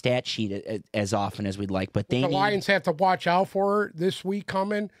up on the stat sheet as often as we'd like. But the Lions have to watch out for this week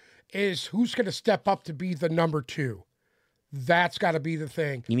coming is who's going to step up to be the number 2. That's got to be the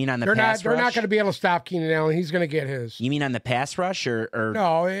thing. You mean on the pass pass rush? They're not going to be able to stop Keenan Allen. He's going to get his. You mean on the pass rush or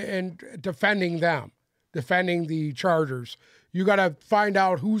No, and defending them, defending the Chargers. You got to find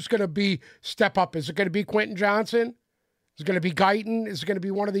out who's going to step up. Is it going to be Quentin Johnson? Is it going to be Guyton? Is it going to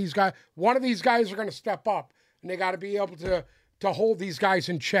be one of these guys? One of these guys are going to step up, and they got to be able to hold these guys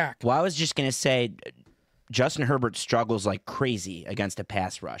in check. Well, I was just going to say, Justin Herbert struggles like crazy against a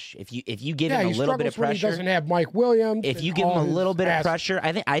pass rush. If you give him a little bit of pressure, he doesn't have Mike Williams. If you give him a little bit of pressure,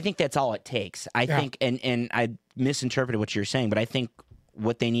 I think that's all it takes. I think, and I misinterpreted what you're saying, but I think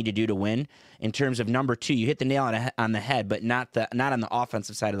what they need to do to win in terms of number 2, you hit the nail on the head, but not on the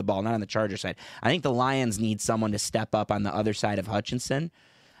offensive side of the ball, not on the Charger side. I think the Lions need someone to step up on the other side of Hutchinson.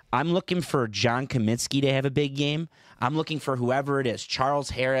 I'm looking for John Kaminsky to have a big game. I'm looking for whoever it is, Charles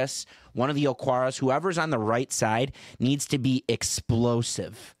Harris, one of the Okwaras, whoever's on the right side needs to be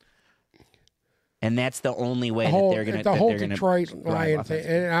explosive. And that's the only way that they're going to the whole Detroit Lions.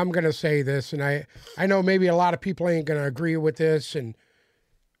 And I'm going to say this, and I know maybe a lot of people ain't going to agree with this, and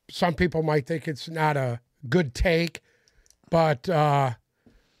some people might think it's not a good take, but I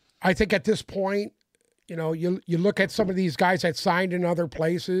think at this point, you look at some of these guys that signed in other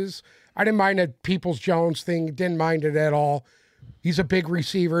places. I didn't mind that Peoples-Jones thing. Didn't mind it at all. He's a big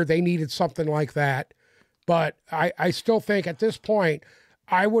receiver. They needed something like that. But I still think at this point,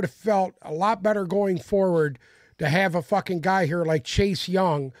 I would have felt a lot better going forward to have a fucking guy here like Chase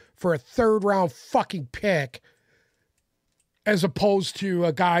Young for a 3rd-round fucking pick as opposed to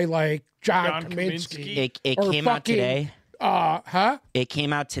a guy like John Kaminsky. It came out today. It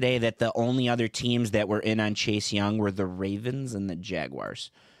came out today that the only other teams that were in on Chase Young were the Ravens and the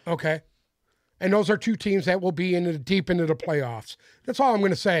Jaguars. Okay. And those are 2 teams that will be deep into the playoffs. That's all I'm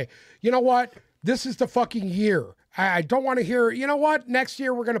going to say. You know what? This is the fucking year. I don't want to hear, you know what? Next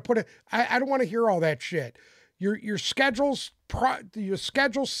year we're going to put it. I don't want to hear all that shit. Your schedule's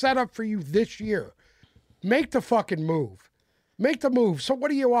set up for you this year. Make the fucking move. Make the move. So what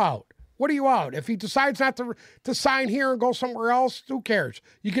are you out? What are you out? If he decides not to sign here and go somewhere else, who cares?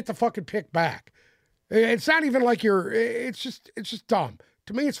 You get the fucking pick back. It's not even like it's just dumb.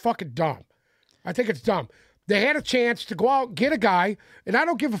 To me, it's fucking dumb. I think it's dumb. They had a chance to go out and get a guy, and I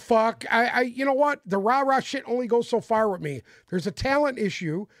don't give a fuck. You know what? The rah-rah shit only goes so far with me. There's a talent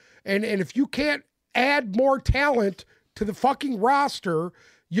issue, and if you can't add more talent to the fucking roster,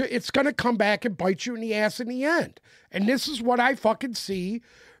 it's going to come back and bite you in the ass in the end. And this is what I fucking see,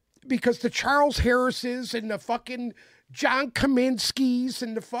 because the Charles Harrises and the fucking John Kaminskis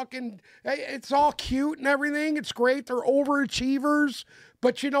and the fucking, it's all cute and everything. It's great. They're overachievers.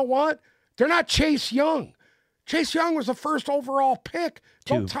 But you know what? They're not Chase Young. Chase Young was the 1st overall pick.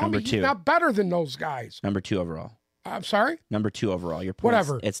 Don't tell me he's not better than those guys. Number 2 overall. I'm sorry? Number 2 overall. Your point.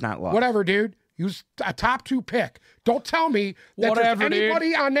 Whatever. It's not lost. Whatever, dude. He was a top 2 pick. Don't tell me that there's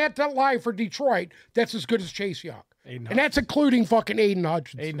anybody on that line for Detroit that's as good as Chase Young. And that's including fucking Aiden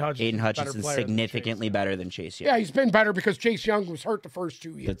Hutchinson. Aiden Hutchinson's significantly better than Chase Young. Yeah, he's been better because Chase Young was hurt the first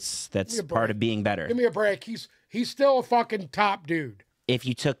 2 years. That's part of being better. Give me a break. He's still a fucking top dude. if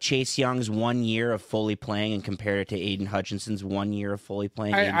you took Chase Young's 1 year of fully playing and compared it to Aiden Hutchinson's 1 year of fully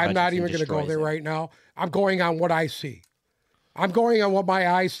playing, I'm not even going to go there right now. I'm going on what I see. I'm going on what my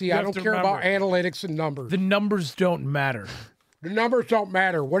eyes see. I don't care about analytics and numbers. The numbers don't matter. The numbers don't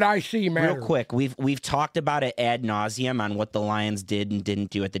matter. What I see matters. Real quick, we've talked about it ad nauseum on what the Lions did and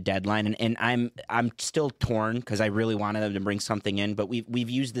didn't do at the deadline, and I'm still torn because I really wanted them to bring something in, but we've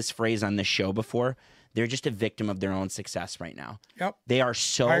used this phrase on this show before. They're just a victim of their own success right now. Yep. They are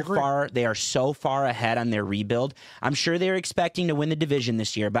so far ahead on their rebuild. I'm sure they were expecting to win the division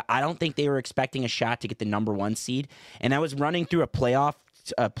this year, but I don't think they were expecting a shot to get the number 1 seed. And I was running through a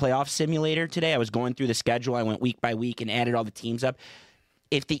playoff simulator today. I was going through the schedule. I went week by week and added all the teams up.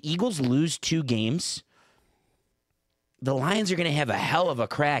 If the Eagles lose 2 games, the Lions are going to have a hell of a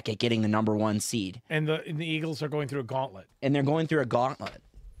crack at getting the number 1 seed. And the Eagles are going through a gauntlet. And they're going through a gauntlet.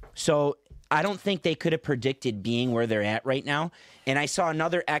 So I don't think they could have predicted being where they're at right now. And I saw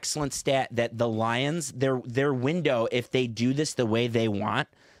another excellent stat that the Lions, their window, if they do this the way they want,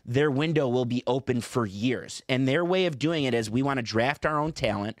 their window will be open for years. And their way of doing it is we want to draft our own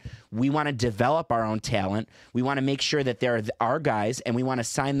talent. We want to develop our own talent. We want to make sure that they're our guys, and we want to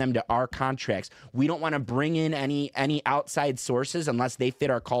sign them to our contracts. We don't want to bring in any outside sources unless they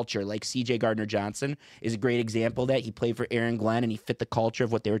fit our culture. Like C.J. Gardner-Johnson is a great example of that. He played for Aaron Glenn, and he fit the culture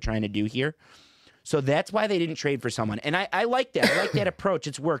of what they were trying to do here. So that's why they didn't trade for someone. And I like that. I like that approach.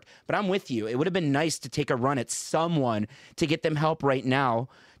 It's worked. But I'm with you. It would have been nice to take a run at someone to get them help right now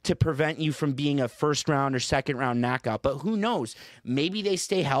to prevent you from being a first-round or second-round knockout. But who knows? Maybe they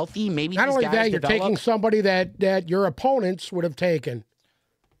stay healthy. Maybe not these only guys that, you're develop. taking somebody that your opponents would have taken.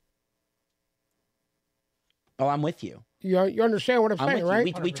 Oh, I'm with you. You understand what I'm saying,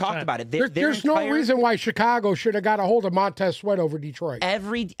 right? We talked about it. There's no reason why Chicago should have got a hold of Montez Sweat over Detroit.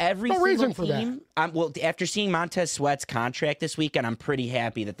 Every no single reason for team. Well, after seeing Montez Sweat's contract this weekend, I'm pretty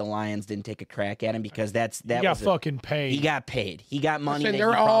happy that the Lions didn't take a crack at him because that He got fucking paid. He got paid. He got money Listen, that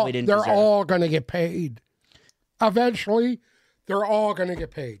he probably didn't deserve. They're all going to get paid. Eventually, they're all going to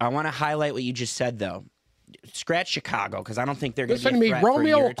get paid. I want to highlight what you just said, though. Scratch Chicago because I don't think they're going to Listen be to a me. threat for a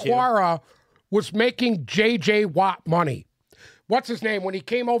year Romeo or two. Quara was making J.J. Watt money. What's his name? When he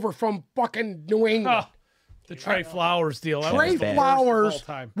came over from fucking New England. The Trey Flowers deal. Trey Flowers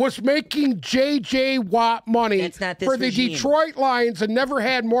was making J.J. Watt money for the Detroit Lions and never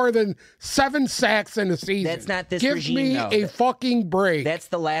had more than 7 sacks in a season. That's not this Give regime, me though. a fucking break. That's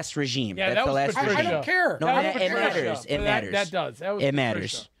the last regime. Yeah, That's the last regime. I don't care. No, it matters. It matters. That does. That was it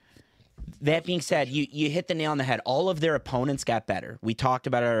matters. That being said, you hit the nail on the head. All of their opponents got better. We talked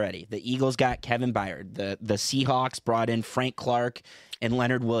about it already. The Eagles got Kevin Byard. The Seahawks brought in Frank Clark and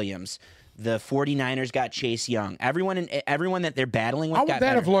Leonard Williams. The 49ers got Chase Young. Everyone that they're battling with got better. How would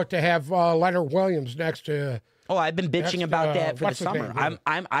that have looked to have Leonard Williams next to... Oh, I've been bitching about that for the summer.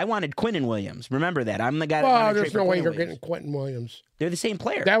 I wanted Quinnen Williams. Remember that. I'm the guy that wanted to trade there's for no way Quinnen you're Williams. getting Quentin Williams. They're the same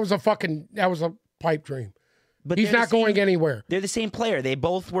player. That was a pipe dream. But he's not going anywhere. They're the same player.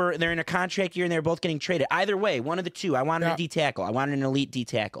 They're in a contract year and they're both getting traded. Either way, one of the two. I wanted a D tackle. I wanted an elite D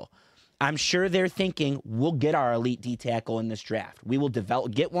tackle. I'm sure they're thinking we'll get our elite D tackle in this draft. We will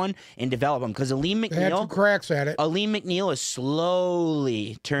get one and develop them because Aleem McNeil. They had 2 cracks at it. Aleem McNeil is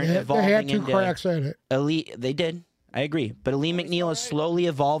slowly evolving. They had 2 cracks at it. Elite. They did. I agree. But Aleem McNeil is slowly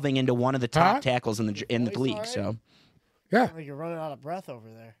evolving into one of the top tackles in the league. So, yeah. Like you're running out of breath over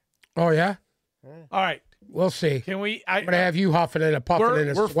there. Oh yeah. All right. We'll see. Can we? I'm gonna have you huffing and puffing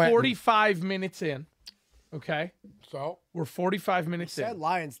and We're sweating. 45 minutes in. Okay. So we're 45 minutes in. Said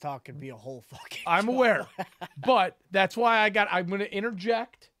Lions talk could be a whole fucking. I'm aware, but that's why I'm going to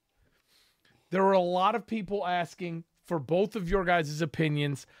interject. There were a lot of people asking for both of your guys'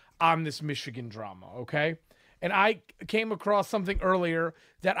 opinions on this Michigan drama. Okay. And I came across something earlier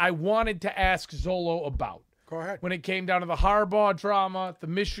that I wanted to ask Zolo about. Go ahead. When it came down to the Harbugh drama, the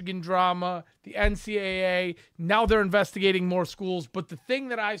Michigan drama, the NCAA, now they're investigating more schools. But the thing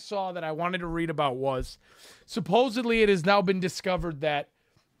that I saw that I wanted to read about was supposedly it has now been discovered that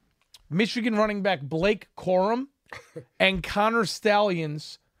Michigan running back Blake Corum and Connor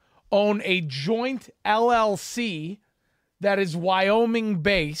Stallions own a joint LLC that is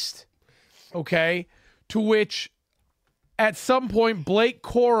Wyoming-based, okay, to which at some point Blake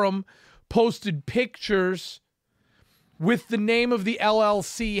Corum posted pictures with the name of the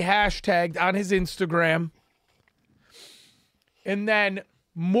LLC hashtagged on his Instagram. And then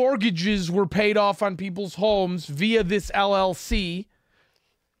mortgages were paid off on people's homes via this LLC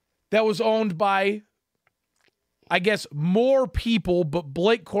that was owned by, I guess, more people, but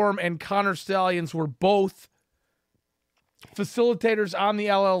Blake Corum and Connor Stallions were both facilitators on the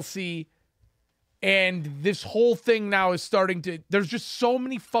LLC. And this whole thing now is starting to, there's just so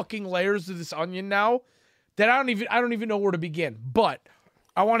many fucking layers to this onion now that I don't even know where to begin. But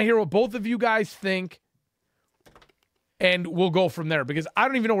I want to hear what both of you guys think, and we'll go from there because I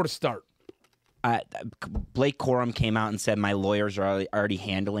don't even know where to start. Blake Corum came out and said my lawyers are already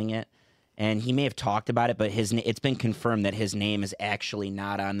handling it. And he may have talked about it, but it's been confirmed that his name is actually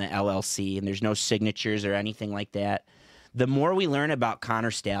not on the LLC, and there's no signatures or anything like that. The more we learn about Connor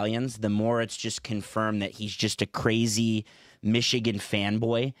Stallions, the more it's just confirmed that he's just a crazy Michigan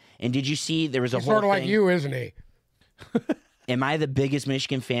fanboy. And did you see there was a He's whole sort of thing? like you, isn't he? Am I the biggest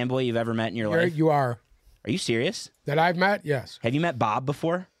Michigan fanboy you've ever met in your life? You are. Are you serious? That I've met? Yes. Have you met Bob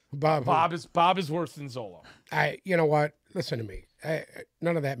before? Bob is worse than Zolo. You know what? Listen to me.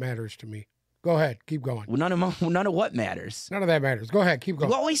 None of that matters to me. Go ahead. Keep going. Well, none of what matters. None of that matters. Go ahead. Keep going.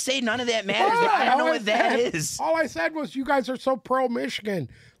 You always say none of that matters, but I don't know what that is. All I said was you guys are so pro-Michigan.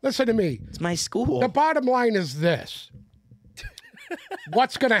 Listen to me. It's my school. The bottom line is this.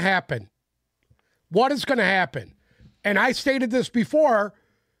 What's going to happen? What is going to happen? And I stated this before.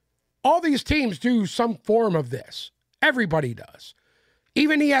 All these teams do some form of this. Everybody does.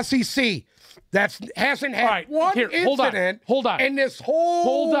 Even the SEC. That hasn't had one incident hold on. in this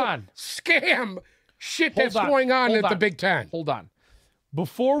whole Hold scam shit that's going on at the Big Ten. Hold on.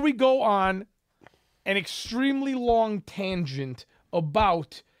 Before we go on an extremely long tangent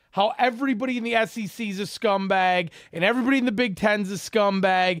about how everybody in the SEC is a scumbag and everybody in the Big Ten's a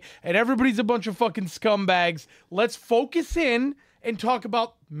scumbag and everybody's a bunch of fucking scumbags, let's focus in and talk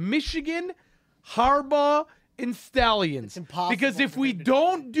about Michigan, Harbugh, and Stallions. Because if we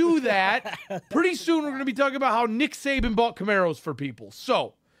don't do that, pretty soon we're going to be talking about how Nick Saban bought Camaros for people.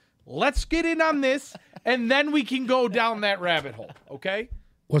 So let's get in on this, and then we can go down that rabbit hole, okay?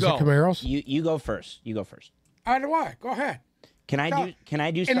 Was it Camaros? You go first. You go first. I do. Go ahead. Can I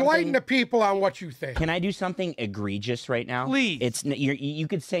do something? Enlighten the people on what you think. Can I do something egregious right now? Please. You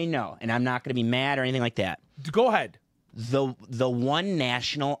could say no, and I'm not going to be mad or anything like that. Go ahead. The one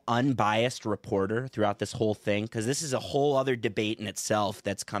national unbiased reporter throughout this whole thing, because this is a whole other debate in itself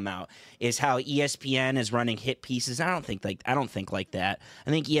that's come out, is how ESPN is running hit pieces. I don't think like that. I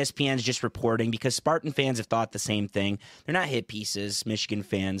think ESPN is just reporting because Spartan fans have thought the same thing. They're not hit pieces, Michigan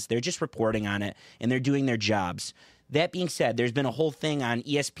fans. They're just reporting on it, and they're doing their jobs. That being said, there's been a whole thing on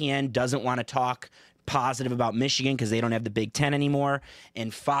ESPN doesn't want to talk positive about Michigan because they don't have the Big Ten anymore,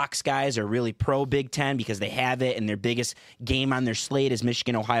 and Fox guys are really pro Big Ten because they have it, and their biggest game on their slate is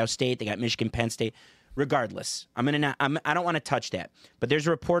Michigan Ohio State. They got Michigan Penn State. Regardless, I don't want to touch that. But there's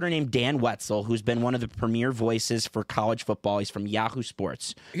a reporter named Dan Wetzel who's been one of the premier voices for college football. He's from Yahoo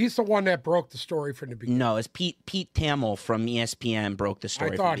Sports. He's the one that broke the story from the beginning. No, it's Pete Thamel from ESPN broke the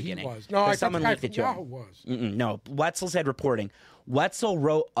story from the beginning. I thought he was. No, I someone thought leaked it to Yahoo him. was. No, Wetzel's had reporting. Wetzel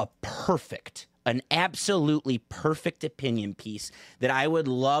wrote an absolutely perfect opinion piece that I would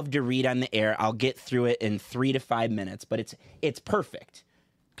love to read on the air. I'll get through it in 3 to 5 minutes, but it's perfect.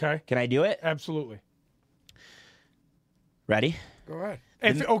 Okay. Can I do it? Absolutely. Ready? Go ahead.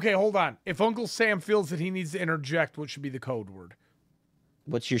 Okay, hold on. If Uncle Sam feels that he needs to interject, what should be the code word?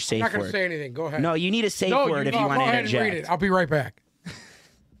 What's your safe I'm not going word? to say anything. Go ahead. No, you need a safe word if you want to go ahead interject. and read it. I'll be right back.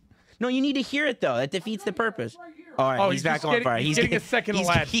 No, you need to hear it, though. That defeats the purpose. All right, he's back on fire. He's getting a second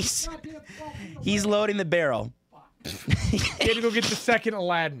Aladdin. He's loading the barrel. Get to go get the second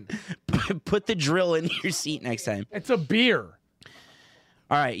Aladdin. Put the drill in your seat next time. It's a beer.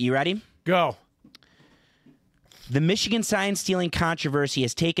 All right, you ready? Go. The Michigan sign stealing controversy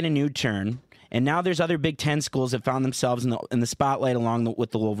has taken a new turn, and now there's other Big Ten schools that found themselves in the spotlight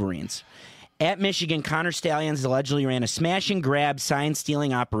with the Wolverines. At Michigan, Connor Stallions allegedly ran a smash-and-grab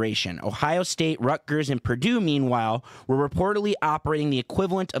sign-stealing operation. Ohio State, Rutgers, and Purdue, meanwhile, were reportedly operating the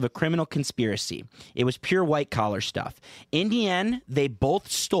equivalent of a criminal conspiracy. It was pure white-collar stuff. In the end, they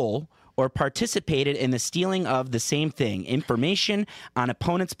both stole or participated in the stealing of the same thing, information on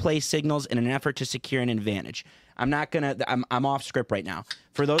opponents' play signals in an effort to secure an advantage. I'm off script right now.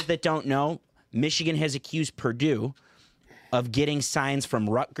 For those that don't know, Michigan has accused Purdue of getting signs from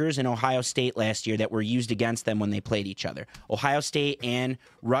Rutgers and Ohio State last year that were used against them when they played each other. Ohio State and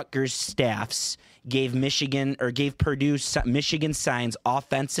Rutgers staffs gave Purdue Michigan signs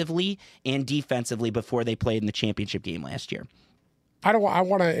offensively and defensively before they played in the championship game last year. I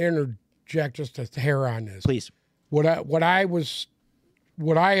want to interject just a hair on this. Please. What I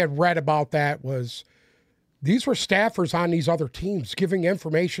had read about that was these were staffers on these other teams giving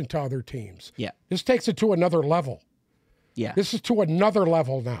information to other teams. Yeah. This takes it to another level. Yeah. This is to another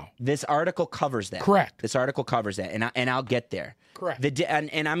level now. This article covers that. Correct. This article covers that, and I'll get there. Correct.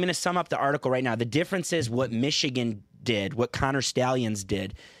 And I'm going to sum up the article right now. The difference is what Michigan did, what Connor Stallions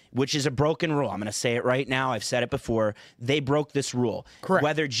did, which is a broken rule. I'm going to say it right now. I've said it before. They broke this rule. Correct.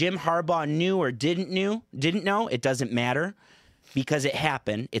 Whether Jim Harbaugh knew or didn't know, it doesn't matter because it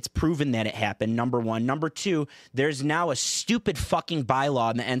happened. It's proven that it happened, number one. Number two, there's now a stupid fucking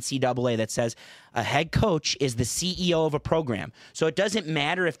bylaw in the NCAA that says a head coach is the CEO of a program. So it doesn't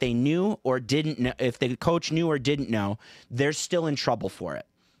matter if they knew or didn't know, if the coach knew or didn't know, they're still in trouble for it.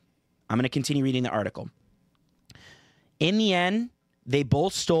 I'm going to continue reading the article. In the end, they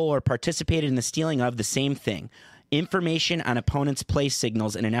both stole or participated in the stealing of the same thing, information on opponents' play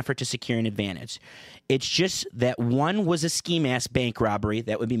signals in an effort to secure an advantage. It's just that one was a scheme-ass bank robbery,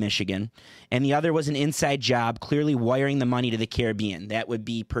 that would be Michigan, and the other was an inside job, clearly wiring the money to the Caribbean. That would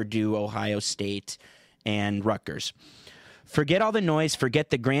be Purdue, Ohio State, and Rutgers. Forget all the noise. Forget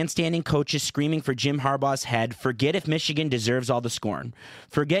the grandstanding coaches screaming for Jim Harbaugh's head. Forget if Michigan deserves all the scorn.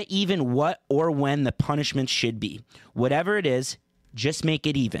 Forget even what or when the punishment should be. Whatever it is, just make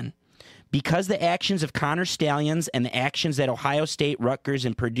it even. Because the actions of Connor Stallions and the actions that Ohio State, Rutgers,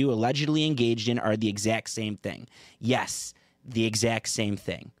 and Purdue allegedly engaged in are the exact same thing. Yes, the exact same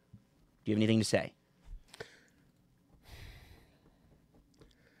thing. Do you have anything to say?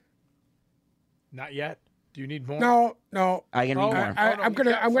 Not yet. Do you need more? No. I can need more. I'm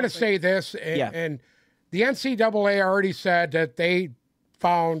gonna say this, and the NCAA already said that they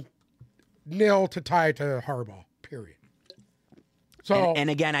found nil to tie to Harbaught. Period. So and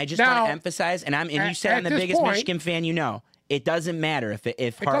again, I just want to emphasize, and you said I'm the biggest point, Michigan fan you know. It doesn't matter if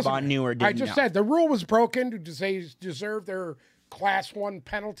Harbaugh knew or didn't know. I just said the rule was broken. Do they deserve their Class 1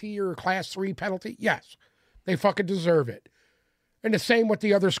 penalty or Class 3 penalty? Yes, they fucking deserve it. And the same with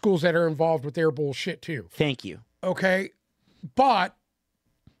the other schools that are involved with their bullshit too. Thank you. Okay, but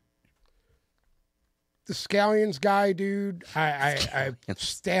the Scallions guy, dude,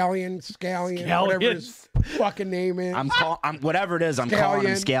 Scallion, whatever his fucking name is. I'm whatever it is. I'm calling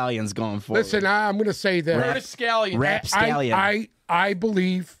them Scallions going forward. Listen, I'm going to say that. Where is Scallion? Rap Scallion. I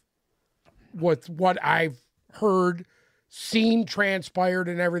believe with what I've heard, seen, transpired,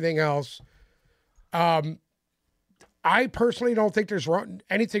 and everything else. I personally don't think there's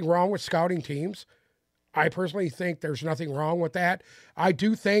anything wrong with scouting teams. I personally think there's nothing wrong with that. I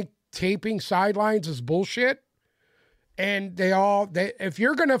do think taping sidelines is bullshit. And if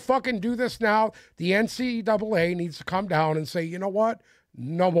you're going to fucking do this now, the NCAA needs to come down and say, you know what?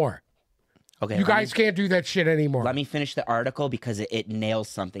 No more. Okay, you guys can't do that shit anymore. Let me finish the article because it nails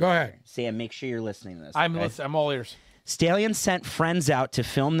something. Go ahead. Sam, make sure you're listening to this. I'm listening. I'm all ears. Stallion sent friends out to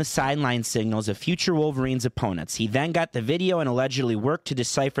film the sideline signals of future Wolverines opponents. He then got the video and allegedly worked to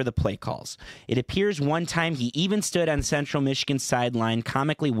decipher the play calls. It appears one time he even stood on Central Michigan's sideline,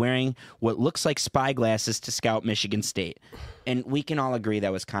 comically wearing what looks like spy glasses to scout Michigan State. And we can all agree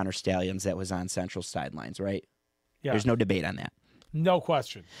that was Connor Stallions that was on Central sidelines, right? Yeah. There's no debate on that. No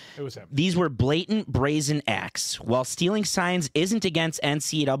question. It was him. These were blatant, brazen acts. While stealing signs isn't against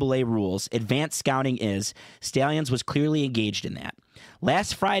NCAA rules, advanced scouting is. Stallions was clearly engaged in that.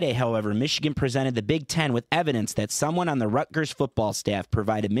 Last Friday, however, Michigan presented the Big Ten with evidence that someone on the Rutgers football staff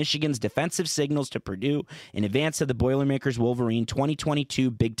provided Michigan's defensive signals to Purdue in advance of the Boilermakers-Wolverine 2022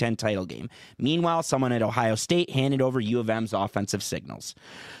 Big Ten title game. Meanwhile, someone at Ohio State handed over U of M's offensive signals.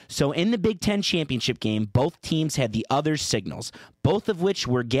 So in the Big Ten championship game, both teams had the other's signals, both of which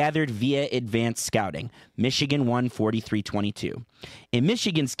were gathered via advanced scouting. Michigan won 43-22. In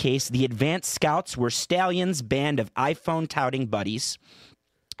Michigan's case, the advanced scouts were Stallions' band of iPhone-touting buddies.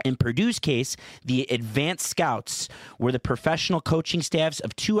 In Purdue's case, the advanced scouts were the professional coaching staffs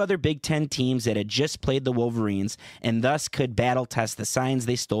of two other Big Ten teams that had just played the Wolverines and thus could battle test the signs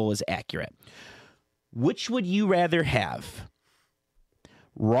they stole as accurate. Which would you rather have?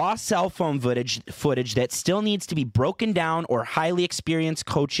 Raw cell phone footage that still needs to be broken down or highly experienced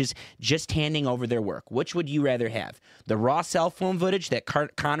coaches just handing over their work? Which would you rather have? The raw cell phone footage that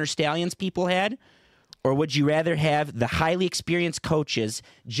Connor Stallions people had? Or would you rather have the highly experienced coaches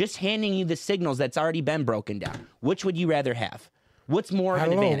just handing you the signals that's already been broken down? Which would you rather have? What's more of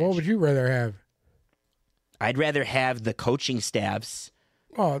an advantage? What would you rather have? I'd rather have the coaching staffs.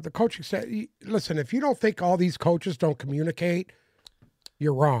 Oh, the coaching staff. Listen, if you don't think all these coaches don't communicate,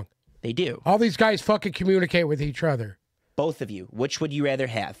 you're wrong. They do. All these guys fucking communicate with each other. Both of you. Which would you rather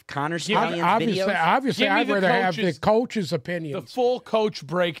have? Connor Stallions videos? Obviously, I'd rather have the coach's opinions. The full coach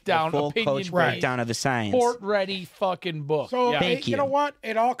breakdown, the full opinion coach breakdown of the science. Court-ready fucking book. So, Thank you. You know what?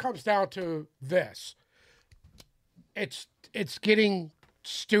 It all comes down to this. It's getting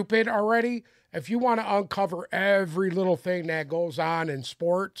stupid already. If you want to uncover every little thing that goes on in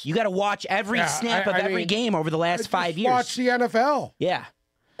sports, you got to watch every snap of every game over the last 5 years. Watch the NFL. Yeah.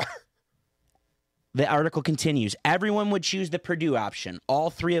 The article continues. Everyone would choose the Purdue option. All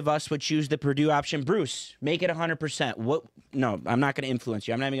three of us would choose the Purdue option. Bruce, make it 100%. What? No, I'm not going to influence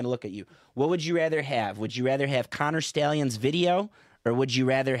you. I'm not even going to look at you. What would you rather have? Would you rather have Connor Stalions' video, or would you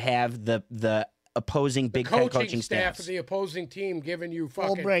rather have the opposing Big Ten coaching staff staffs? of the opposing team giving you Full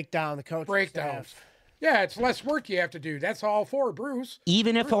fucking breakdown. The coaching breakdowns? staff. Yeah, it's less work you have to do. That's all for Bruce.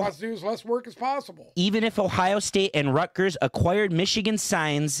 Even if Bruce wants to do as less work as possible. Even if Ohio State and Rutgers acquired Michigan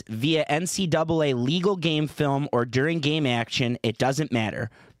signs via NCAA legal game film or during game action, it doesn't matter.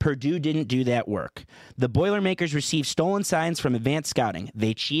 Purdue didn't do that work. The Boilermakers received stolen signs from advanced scouting.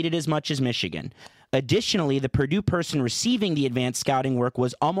 They cheated as much as Michigan. Additionally, the Purdue person receiving the advanced scouting work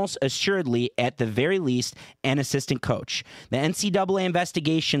was almost assuredly, at the very least, an assistant coach. The NCAA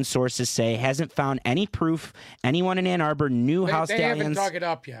investigation, sources say, hasn't found any proof anyone in Ann Arbor knew how They haven't Stalions... dug it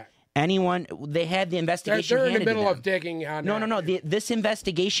up yet. They had the investigation They're in the handed to middle them. of digging on No, that. no, no. This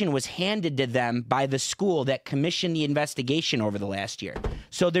investigation was handed to them by the school that commissioned the investigation over the last year.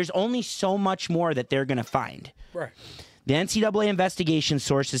 So there's only so much more that they're going to find. Right. The NCAA investigation,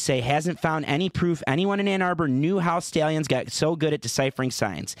 sources say, hasn't found any proof anyone in Ann Arbor knew how Stalions got so good at deciphering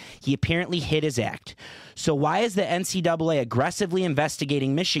signs. He apparently hid his act. So why is the NCAA aggressively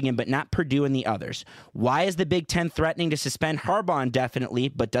investigating Michigan but not Purdue and the others? Why is the Big Ten threatening to suspend Harbugh indefinitely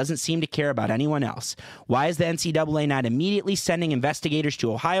but doesn't seem to care about anyone else? Why is the NCAA not immediately sending investigators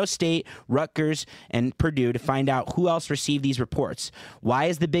to Ohio State, Rutgers, and Purdue to find out who else received these reports? Why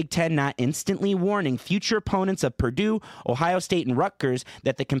is the Big Ten not instantly warning future opponents of Purdue, Ohio State, and Rutgers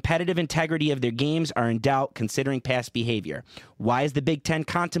that the competitive integrity of their games are in doubt considering past behavior? Why is the Big Ten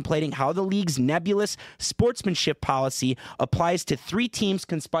contemplating how the league's nebulous sportsmanship policy applies to 3 teams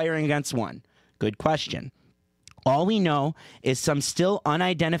conspiring against one? Good question. All we know is some still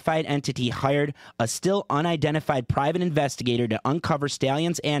unidentified entity hired a still unidentified private investigator to uncover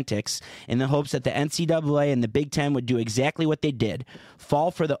Stalions' antics in the hopes that the NCAA and the Big Ten would do exactly what they did, fall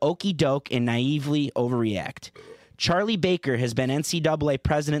for the okey doke and naively overreact. Charlie Baker has been NCAA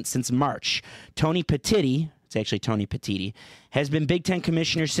president since March. Tony Petitti, it's actually Tony Petitti, has been Big Ten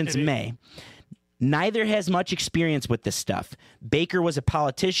commissioner since May. Neither has much experience with this stuff. Baker was a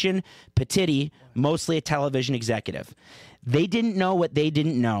politician, Petitti mostly a television executive. They didn't know what they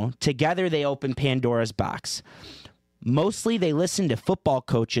didn't know. Together they opened Pandora's box. Mostly they listen to football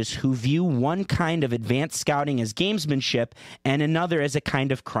coaches who view one kind of advanced scouting as gamesmanship and another as a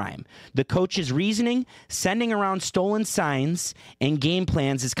kind of crime. The coach's reasoning, sending around stolen signs and game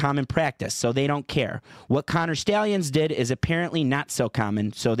plans is common practice, so they don't care. What Connor Stalions did is apparently not so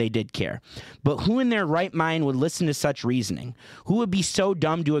common, so they did care. But who in their right mind would listen to such reasoning? Who would be so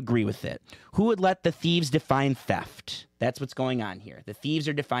dumb to agree with it? Who would let the thieves define theft? That's what's going on here. The thieves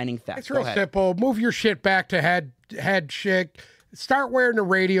are defining theft. It's real simple. Move your shit back to head shit. Start wearing the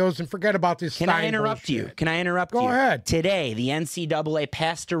radios and forget about this. Can I interrupt you? Can I interrupt you? Go ahead. Today, the NCAA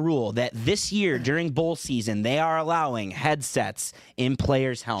passed a rule that this year during bowl season, they are allowing headsets in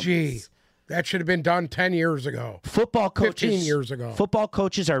players' helmets. Gee, that should have been done 10 years ago. 15 years ago. Football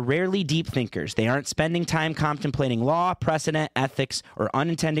coaches are rarely deep thinkers. They aren't spending time contemplating law, precedent, ethics, or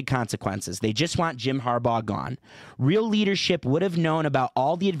unintended consequences. They just want Jim Harbaugh gone. Real leadership would have known about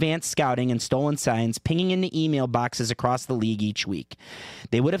all the advanced scouting and stolen signs pinging into email boxes across the league each week.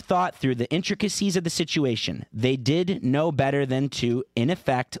 They would have thought through the intricacies of the situation. They did know better than to, in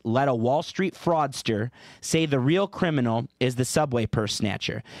effect, let a Wall Street fraudster say the real criminal is the subway purse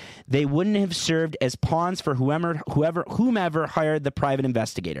snatcher. They wouldn't have served as pawns for whomever hired the private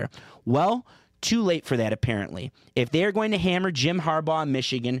investigator. Well, too late for that, apparently. If they are going to hammer Jim Harbaugh in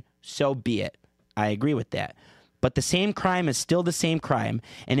Michigan, so be it. I agree with that. But the same crime is still the same crime,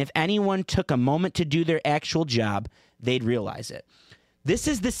 and if anyone took a moment to do their actual job, they'd realize it. This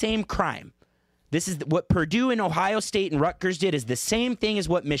is the same crime. This is what Purdue and Ohio State and Rutgers did is the same thing as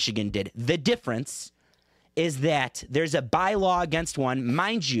what Michigan did. The difference is that there's a bylaw against one.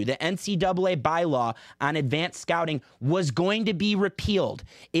 Mind you, the NCAA bylaw on advanced scouting was going to be repealed.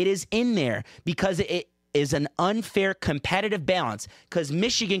 It is in there because it is an unfair competitive balance because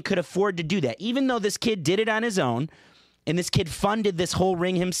Michigan could afford to do that. Even though this kid did it on his own and this kid funded this whole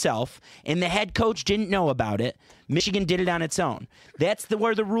ring himself and the head coach didn't know about it, Michigan did it on its own. That's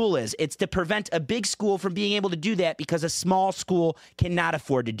where the rule is. It's to prevent a big school from being able to do that because a small school cannot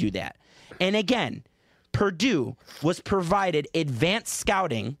afford to do that. And again, Purdue was provided advanced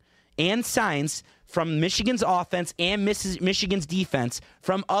scouting and signs from Michigan's offense and Michigan's defense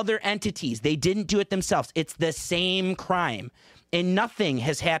from other entities. They didn't do it themselves. It's the same crime. And nothing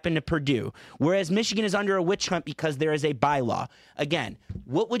has happened to Purdue, whereas Michigan is under a witch hunt because there is a bylaw. Again,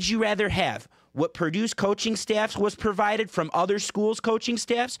 what would you rather have? what Purdue's coaching staffs was provided from other schools' coaching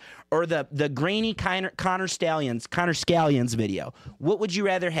staffs, or the grainy Connor Scallions video? What would you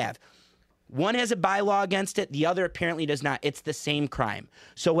rather have? One has a bylaw against it. The other apparently does not. It's the same crime.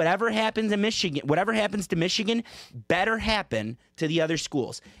 So whatever happens to Michigan, better happen to the other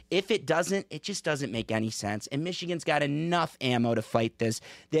schools. If it doesn't, it just doesn't make any sense. And Michigan's got enough ammo to fight this.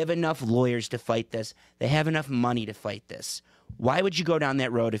 They have enough lawyers to fight this. They have enough money to fight this. Why would you go down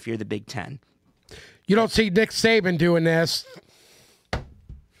that road if you're the Big Ten? You don't see Nick Saban doing this.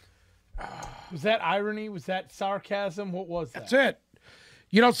 Was that irony? Was that sarcasm? What was that? That's it.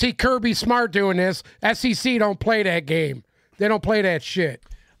 You don't see Kirby Smart doing this. SEC don't play that game. They don't play that shit.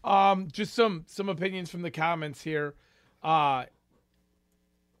 Just some opinions from the comments here.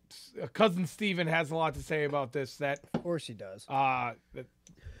 Cousin Steven has a lot to say about this. That Of course he does.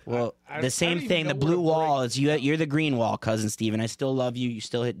 Well, the same thing. The blue wall is you. You're the green wall, Cousin Steven. I still love you. You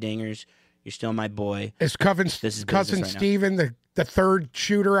still hit dingers. You're still my boy. Is Cousin right Steven the third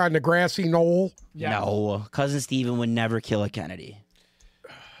shooter on the grassy knoll? Yeah. No, Cousin Steven would never kill a Kennedy.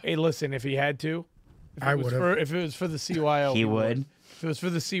 Hey, listen, if he had to, I would have. If it was for the CYO, He would. If it was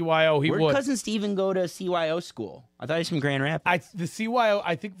for the CYO, he Where'd would. Cousin Steven go to CYO school? I thought he was from Grand Rapids. I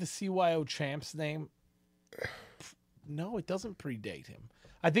think the CYO champ's name. No, it doesn't predate him.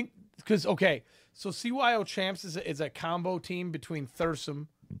 I think because so CYO champs is a combo team between Thurston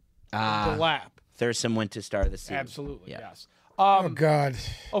and DeLapp. Thurston went to start of the season. Absolutely, Yeah. yes. Oh, God.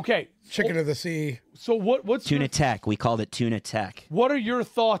 Okay. Chicken of the sea. So what's Tuna Tech. We called it Tuna Tech. what are your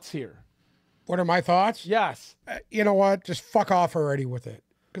thoughts here? What are my thoughts? Yes. You know what? Just fuck off already with it.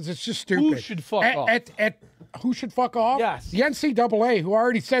 Because it's just stupid. Who should fuck off? Who should fuck off? Yes. The NCAA, who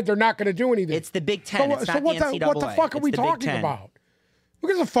already said they're not going to do anything. It's the Big Ten. It's not what the NCAA. what the fuck are It's we the Big talking Ten. about? Who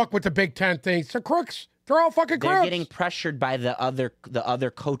gives a fuck what the Big Ten thinks? They're crooks. They're all fucking crooks. They're getting pressured by the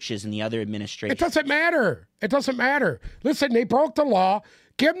other coaches and the other administration. It doesn't matter. It doesn't matter. Listen, they broke the law.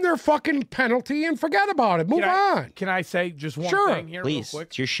 Give them their fucking penalty and forget about it. Move on. Can I say just one Sure. thing here Please, real quick?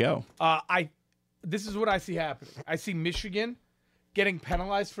 it's your show. This is what I see happening. I see Michigan getting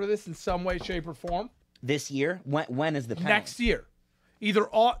penalized for this in some way, shape, or form This year, when is the penalty? next year. This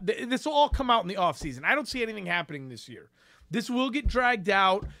will all come out in the offseason. I don't see anything happening this year. This will get dragged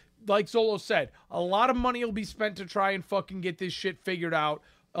out. Like Zolo said, a lot of money will be spent to try and fucking get this shit figured out.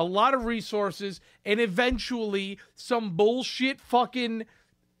 A lot of resources, and eventually some bullshit fucking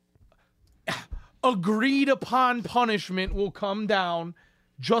agreed upon punishment will come down,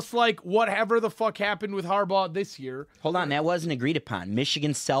 just like whatever the fuck happened with Harbugh this year. Hold on, that wasn't agreed upon.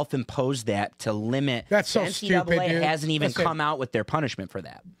 Michigan self-imposed that to limit. That's so the NCAA stupid, dude. hasn't even Listen. come out with their punishment for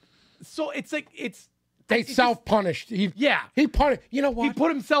that. So it's like They self-punished. He punished. You know what? he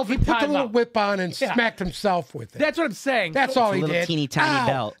put himself He in put the little timeout. whip on and smacked himself with it. That's what I'm saying. That's So- all A he little did. teeny tiny Ow,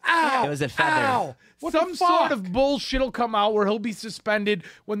 belt. Ow, It was a feather. Ow. What Some the sort fuck? of bullshit will come out where he'll be suspended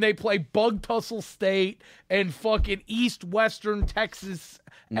when they play Bug Tussle State and fucking East Western Texas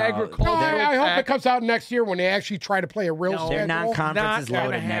Agricultural. No, I hope Tech. it comes out next year when they actually try to play a real No. schedule. Their non-conference is Not gonna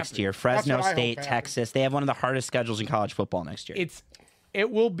loaded next happen. year. That's Fresno what I hope State, happens. Texas. They have one of the hardest schedules in college football next year.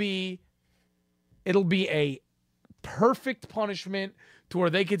 It'll be a perfect punishment to where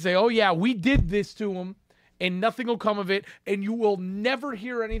they could say, "Oh yeah, we did this to them," and nothing will come of it, and you will never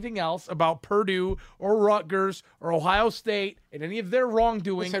hear anything else about Purdue or Rutgers or Ohio State and any of their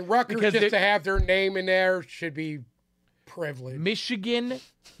wrongdoing. Listen, Rutgers because just to have their name in there should be privileged. Michigan.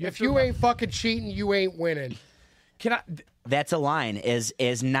 If you ain't fucking cheating, you ain't winning. That's a line. Is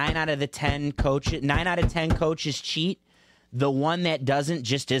 9 out of 10 coaches cheat? The one that doesn't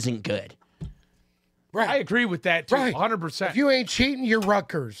just isn't good. Right. I agree with that too, Right. 100%. If you ain't cheating, you're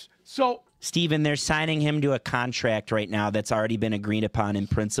Rutgers. So Steven, they're signing him to a contract right now that's already been agreed upon in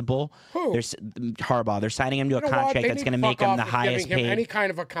principle. Who? There's Harbugh. They're signing him to a You know what? contract They that's need going to make fuck him the off with highest giving him any paid. kind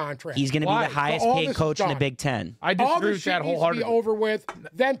of a contract. He's going to be Why? the highest All paid this coach is in the done. Big Ten. I All disagree this with shit that needs to be wholeheartedly. over with.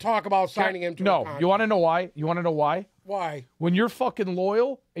 Then talk about signing him to a No, contract. you want to know why? You want to know why? Why? When you're fucking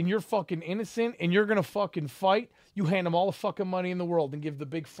loyal and you're fucking innocent and you're gonna fucking fight, you hand them all the fucking money in the world and give the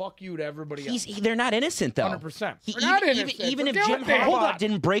big fuck you to everybody else. They're not innocent though. 100%. He- They're not even innocent. even if They're Jim guilty. Hold Harbaugh on.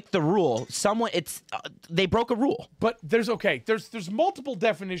 didn't break the rule, they broke a rule. But there's multiple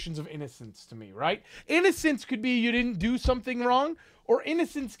definitions of innocence to me, right? Innocence could be you didn't do something wrong, or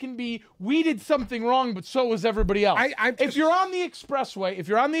innocence can be we did something wrong, but so was everybody else. If you're on the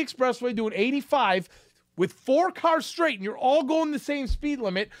expressway doing 85 with 4 cars straight and you're all going the same speed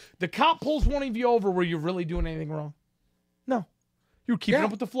limit, the cop pulls one of you over, were you really doing anything wrong? No. You were keeping Yeah.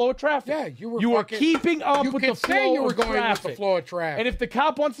 up with the flow of traffic. Yeah, you were keeping up You with could the flow say you were of going traffic. with the flow of traffic. And if the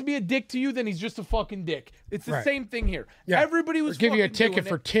cop wants to be a dick to you, then he's just a fucking dick. It's the Right. same thing here. Yeah. Everybody was Or give you a fucking ticket doing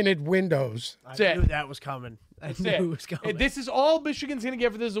for it. tinted windows. I That's knew it. that was coming. I That's knew it. it was coming. And this is all Michigan's going to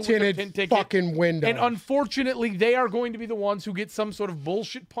get for this. Is a window Tinted tint ticket. fucking windows. And unfortunately, they are going to be the ones who get some sort of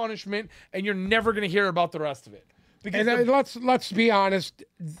bullshit punishment, and you're never going to hear about the rest of it. Because And let's be honest,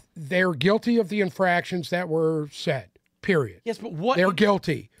 they're guilty of the infractions that were said. Period. yes, but what? They're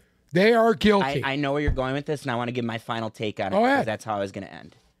guilty. They are guilty. I know where you're going with this, and I want to give my final take on it Go ahead. because that's how I was going to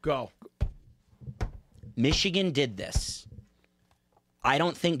end. Go. Michigan did this. I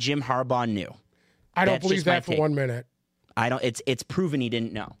don't think Jim Harbaugh knew. I don't That's believe just my that for take. 1 minute. I don't. It's proven he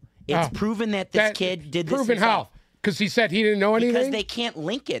didn't know. It's proven that this kid did this Proven himself. how? Because he said he didn't know anything? Because they can't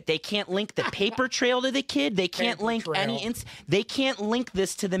link it. They can't link the paper trail to the kid. They can't Paper link trail. They can't link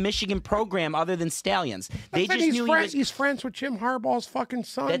this to the Michigan program other than Stallions. They But just he's knew he's friends with Jim Harbaugh's fucking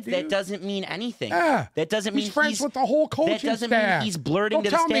son, that dude. doesn't mean anything. Yeah. That doesn't mean He's friends with the whole coaching That doesn't staff. mean he's blurting Don't to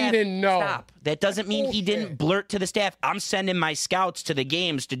the tell staff. me he didn't know. Stop. That doesn't mean he didn't Bullshit. blurt to the staff, I'm sending my scouts to the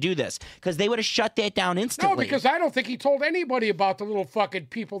games to do this. Because they would have shut that down instantly. No, because I don't think he told anybody about the little fucking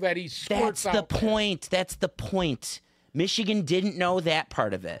people that he squirts That's the out there. point. That's the point. Michigan didn't know that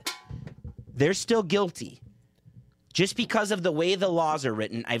part of it. They're still guilty. Just because of the way the laws are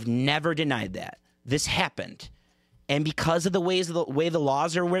written, I've never denied that. This happened. And because of the way the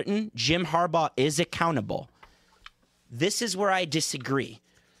laws are written, Jim Harbaugh is accountable. This is where I disagree.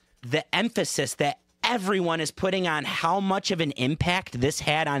 The emphasis that everyone is putting on how much of an impact this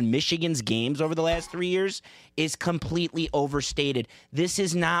had on Michigan's games over the last 3 years is completely overstated. This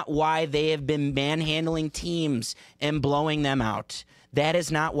is not why they have been manhandling teams and blowing them out. That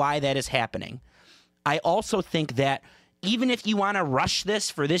is not why that is happening. I also think that even if you want to rush this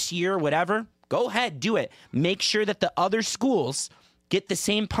for this year, whatever, go ahead, do it. Make sure that the other schools get the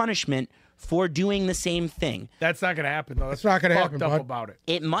same punishment for doing the same thing. That's not going to happen, though. That's It's not gonna fucked happen, up bud. about it.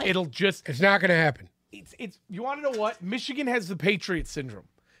 It might. It'll just. It's not going to happen. It's. You want to know what? Michigan has the Patriot syndrome.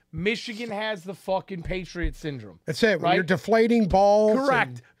 Michigan has the fucking Patriot syndrome. That's it. When Right? you're deflating balls. Correct.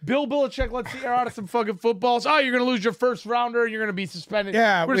 and- Bill Belichick lets the air out of some fucking footballs. Oh, you're going to lose your first rounder. You're going to be suspended.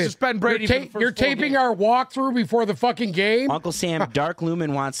 Yeah. We're going to suspend Brady. You're, for the first you're 4 taping games. our walkthrough before the fucking game. Uncle Sam, Dark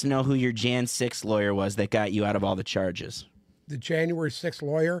Lumen wants to know who your Jan 6 lawyer was that got you out of all the charges. The January 6th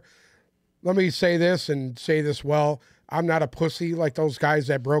lawyer. Let me say this and say this well. I'm not a pussy like those guys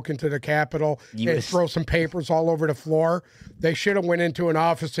that broke into the Capitol and was- throw some papers all over the floor. They should have went into an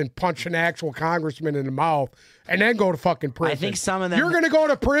office and punched an actual congressman in the mouth and then go to fucking prison. I think some of them- You're going to go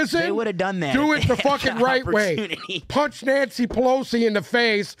to prison? They would have done that. Do if it the they had fucking the right way. opportunity. Punch Nancy Pelosi in the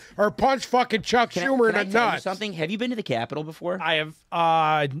face or punch fucking Chuck Schumer in Can I the tell you nuts. something? Have you been to the Capitol before? I have.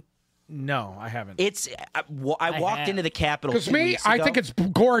 No, I haven't. It's. I walked have. into the Capitol. Because 2 me, weeks I ago, think it's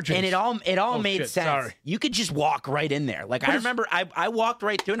gorgeous. and it all made shit, sense. sorry. You could just walk right in there. Like I remember, I walked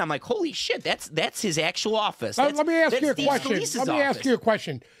right through, and I'm like, holy shit, that's his actual office. Let me ask That's you a Steve question. Scalise's Let me ask office. you a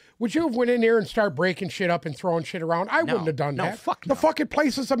question. Would you have went in there and start breaking shit up and throwing shit around? I wouldn't have done No, that. fuck The no. fucking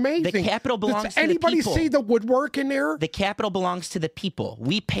place is amazing. The Capitol belongs Does to the anybody people. see the woodwork in there? The Capitol belongs to the people.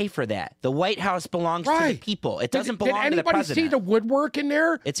 We pay for that. The White House belongs to the Right. people. It doesn't Did belong to the anybody president. see the woodwork in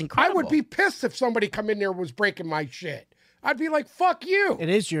there? It's I incredible. would be pissed if somebody come in there and was breaking my shit. I'd be like, fuck you. It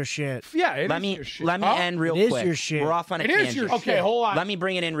is your shit. yeah, it let is me your shit. end real It is quick. your shit. We're off on a It is tangent. your Okay, shit. hold on. Let me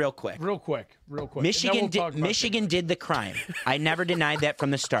bring it in real quick. Real quick. And then Michigan we'll talk about Michigan did the crime. I never denied that from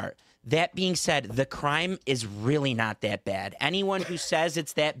the start. That being said, the crime is really not that bad. Anyone who says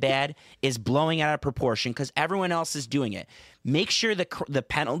it's that bad is blowing it out of proportion because everyone else is doing it. Make sure the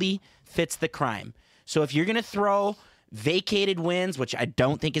penalty fits the crime. So if you're going to throw vacated wins, which I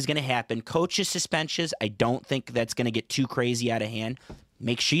don't think is going to happen, coaches suspensions, I don't think that's going to get too crazy out of hand.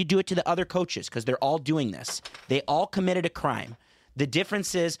 Make sure you do it to the other coaches because they're all doing this. They all committed a crime. The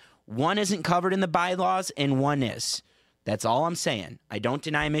difference is one isn't covered in the bylaws and one is. That's all I'm saying. I don't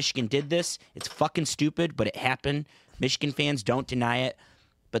deny Michigan did this. It's fucking stupid, but it happened. Michigan fans don't deny it.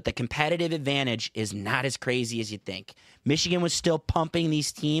 But the competitive advantage is not as crazy as you think. Michigan was still pumping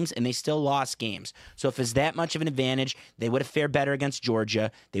these teams, and they still lost games. So if it's that much of an advantage, they would have fared better against Georgia.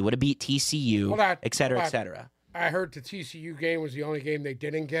 They would have beat TCU, Hold on, et cetera, hold et on. cetera. I heard the TCU game was the only game they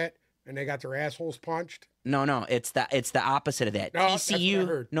didn't get, and they got their assholes punched. No, it's the opposite of that. No, that's what I TCU.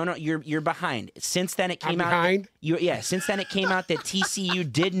 heard. No, you're behind. Since then it came I'm out. behind? Since then it came out that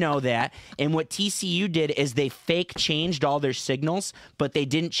TCU did know that, and what TCU did is they fake changed all their signals, but they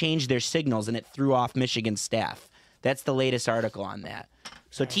didn't change their signals, and it threw off Michigan's staff. That's the latest article on that.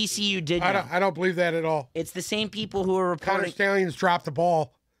 So TCU did. know. I don't believe that at all. It's the same people who are Connor reporting. Stallions dropped the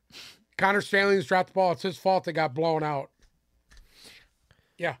ball. Connor Stallions dropped the ball. It's his fault they got blown out.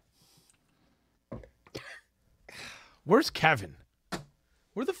 Yeah. Where's Kevin?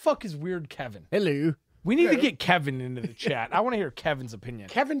 Where the fuck is weird Kevin? Hello. We need to get Kevin into the chat. I want to hear Kevin's opinion.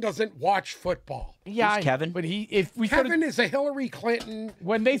 Kevin doesn't watch football. Yeah, Who's Kevin? But if we Kevin started, is a Hillary Clinton.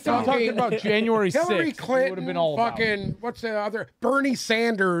 when they started talking about January 6th, Hillary it would Clinton, have been all about it. fucking, what's the other? Bernie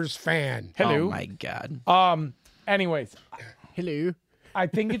Sanders fan. Hello. Oh my God. Anyways, Hello. I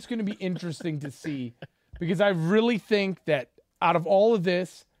think it's going to be interesting to see because I really think that out of all of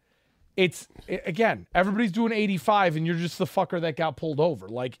this, again, everybody's doing 85 and you're just the fucker that got pulled over.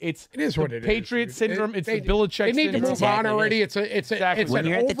 Like it is what it is, Patriot dude. syndrome. It's the Belichick They need to syndrome. move on already. It's Exactly. it's When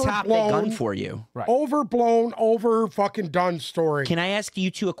an you're at the top, they gun for you. Right. overblown, over fucking done story. Can I ask you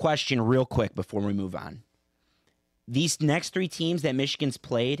two a question real quick before we move on? These next three teams that Michigan's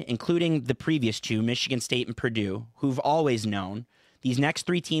played, including the previous two, Michigan State and Purdue, who've always known, these next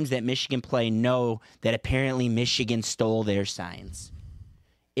three teams that Michigan play know that apparently Michigan stole their signs.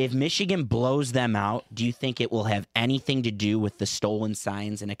 If Michigan blows them out, do you think it will have anything to do with the stolen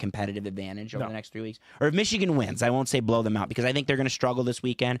signs and a competitive advantage over the next 3 weeks? Or if Michigan wins, I won't say blow them out because I think they're going to struggle this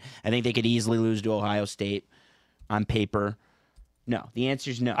weekend. I think they could easily lose to Ohio State on paper. No, the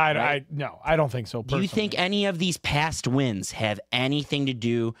answer is no. No, I don't think so. Do you think any of these past wins have anything to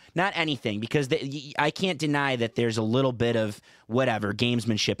do? Not anything, because I can't deny that there's a little bit of whatever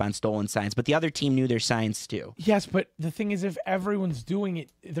gamesmanship on stolen signs, but the other team knew their signs too. Yes, but the thing is, if everyone's doing it,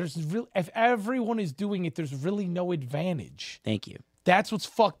 there's really no advantage. Thank you. That's what's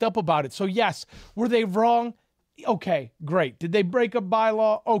fucked up about it. So yes, were they wrong? Okay, great. Did they break a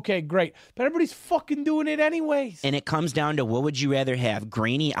bylaw? Okay, great. But everybody's fucking doing it anyways. And it comes down to, what would you rather have,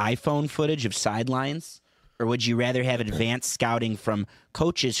 grainy iPhone footage of sidelines, or would you rather have advanced scouting from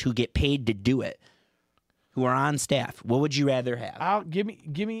coaches who get paid to do it, who are on staff? What would you rather have? Give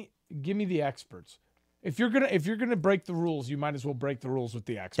me the experts. If you're gonna break the rules, you might as well break the rules with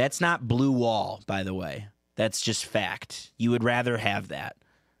the experts. That's not blue wall, by the way. That's just fact. You would rather have that.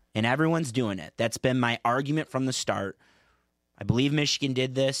 And everyone's doing it. That's been my argument from the start. I believe Michigan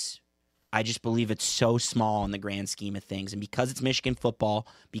did this. I just believe it's so small in the grand scheme of things. And because it's Michigan football,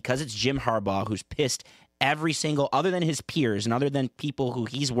 because it's Jim Harbugh, who's pissed every single, other than his peers and other than people who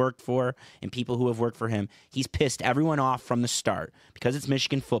he's worked for and people who have worked for him, he's pissed everyone off from the start. Because it's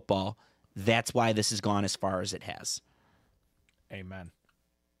Michigan football, that's why this has gone as far as it has. Amen.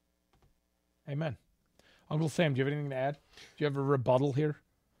 Amen. Uncle Sam, do you have anything to add? Do you have a rebuttal here?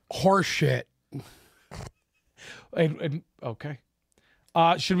 Horse shit. Okay.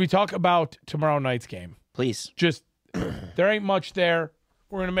 Should we talk about tomorrow night's game? Please. Just, there ain't much there.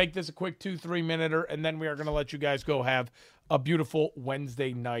 We're going to make this a quick 2-3 minute, and then we are going to let you guys go have a beautiful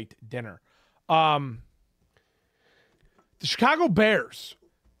Wednesday night dinner. The Chicago Bears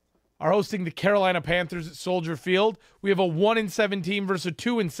are hosting the Carolina Panthers at Soldier Field. We have a 1-7 team versus a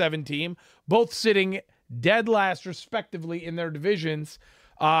 2-7 team, both sitting dead last respectively in their divisions.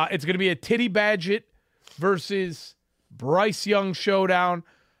 It's going to be a Titty Badgett versus Bryce Young showdown.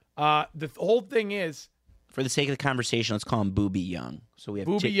 The whole thing is, for the sake of the conversation, let's call him Booby Young. So we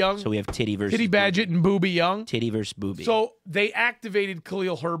have Young. So we have Titty versus Titty Badgett and Booby Young. Titty versus Booby. So they activated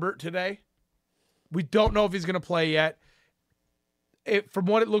Khalil Herbert today. We don't know if he's going to play yet. From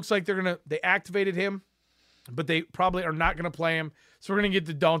what it looks like, they activated him, but they probably are not going to play him. So we're going to get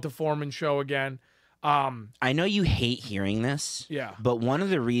the Donta Foreman show again. I know you hate hearing this, Yeah. but one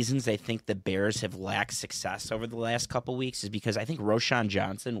of the reasons I think the Bears have lacked success over the last couple weeks is because I think Roshan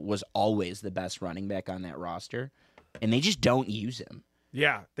Johnson was always the best running back on that roster, and they just don't use him.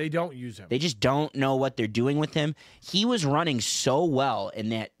 Yeah, they don't use him. They just don't know what they're doing with him. He was running so well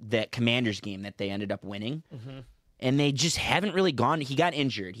in that Commanders game that they ended up winning, and they just haven't really gone. He got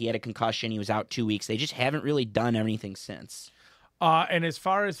injured. He had a concussion. He was out 2 weeks. They just haven't really done anything since. And as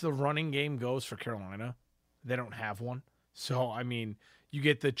far as the running game goes for Carolina, they don't have one. So, I mean, you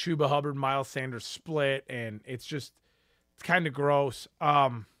get the Chuba Hubbard, Miles Sanders split, and it's kind of gross.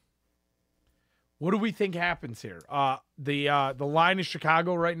 What do we think happens here? The line is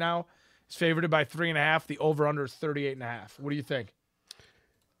Chicago right now. It's favored by 3.5. The over-under is 38.5. What do you think?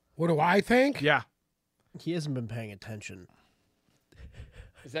 What do I think? Yeah. He hasn't been paying attention.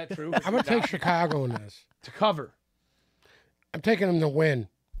 Is that true? I'm going to take Chicago in this. To cover. I'm taking them to win.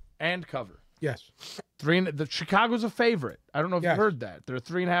 And cover. Yes. The Chicago's a favorite. I don't know if you heard that. They're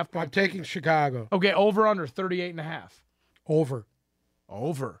 3.5 I'm points. taking Chicago. Okay, over-under 38.5. Over.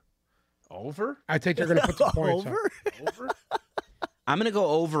 Over? I think they're going to put the points up. Over? I'm going to go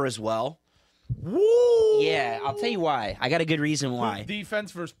over as well. Woo! Yeah, I'll tell you why. I got a good reason why. Poop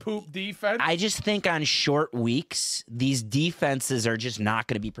defense versus poop defense? I just think on short weeks, these defenses are just not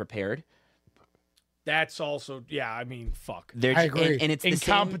going to be prepared. That's also, I mean, fuck. I agree. And it's the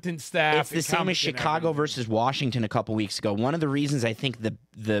same. Incompetent staff. It's the same as incompetent Chicago everything. versus Washington a couple weeks ago. One of the reasons I think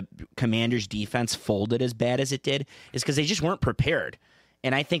the Commanders' defense folded as bad as it did is because they just weren't prepared.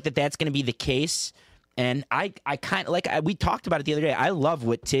 And I think that that's going to be the case. And I kind of we talked about it the other day. I love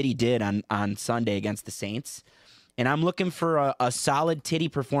what Titty did on Sunday against the Saints. And I'm looking for a solid Titty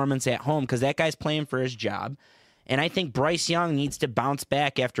performance at home because that guy's playing for his job. And I think Bryce Young needs to bounce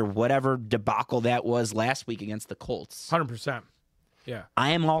back after whatever debacle that was last week against the Colts. 100%. Yeah.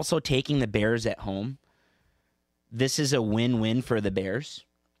 I am also taking the Bears at home. This is a win-win for the Bears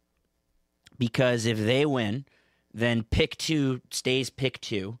because if they win, then pick 2 stays pick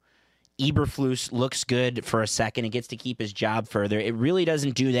 2. Eberflus looks good for a second and gets to keep his job further. It really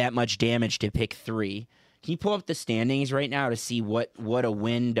doesn't do that much damage to pick 3. Can you pull up the standings right now to see what a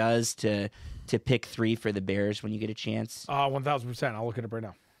win does to pick 3 for the Bears when you get a chance? 1,000%. I'll look it up right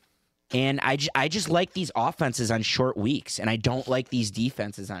now. And I just like these offenses on short weeks, and I don't like these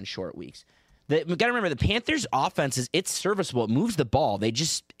defenses on short weeks. We got to remember the Panthers' offense it's serviceable. It moves the ball.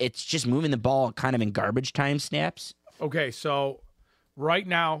 It's just moving the ball kind of in garbage time snaps. Okay, so right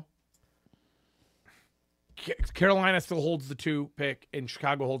now, Carolina still holds the 2 pick, and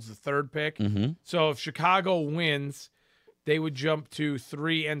Chicago holds the 3rd pick. Mm-hmm. So if Chicago wins, they would jump to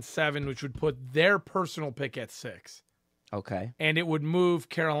 3 and 7, which would put their personal pick at 6. Okay. And it would move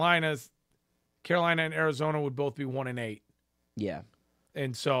Carolina and Arizona would both be 1 and 8. Yeah.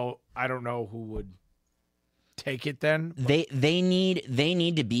 And so I don't know who would take it then. They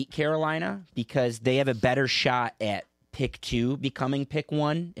need to beat Carolina because they have a better shot at pick 2 becoming pick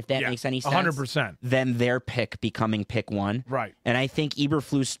 1, if that makes any sense. 100%. Than their pick becoming pick 1. Right. And I think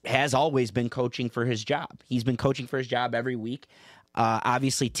Eberflus has always been coaching for his job. He's been coaching for his job every week.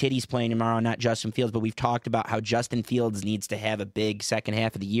 Obviously, Titty's playing tomorrow, not Justin Fields, but we've talked about how Justin Fields needs to have a big second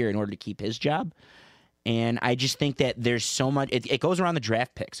half of the year in order to keep his job. And I just think that there's so much. It goes around the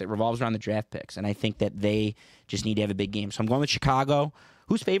draft picks. It revolves around the draft picks. And I think that they just need to have a big game. So I'm going with Chicago.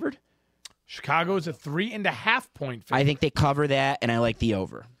 Who's favored? Chicago's a 3.5 point favorite. I think they cover that, and I like the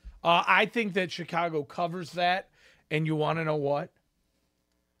over. I think that Chicago covers that, and you want to know what?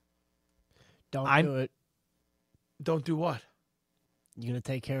 Don't do it. Don't do what? You gonna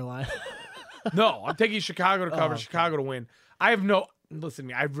take Carolina? No, I'm taking Chicago to cover, Okay. Chicago to win. Listen to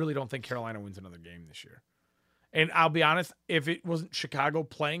me, I really don't think Carolina wins another game this year. And I'll be honest, if it wasn't Chicago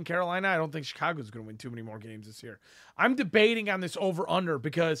playing Carolina, I don't think Chicago's going to win too many more games this year. I'm debating on this over-under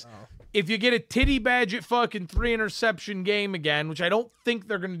because if you get a Titty Badgett fucking 3-interception game again, which I don't think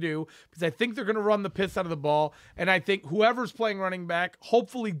they're going to do because I think they're going to run the piss out of the ball, and I think whoever's playing running back,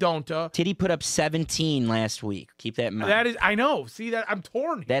 hopefully Donta. Titty put up 17 last week. Keep that in mind. I know. See, that I'm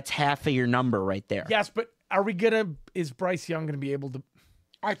torn here. That's half of your number right there. Yes, but is Bryce Young going to be able to?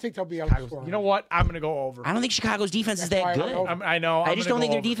 I think they'll be able to score. You know what? I'm going to go over. I don't think Chicago's defense is That's that why I good. don't know. I know. I just don't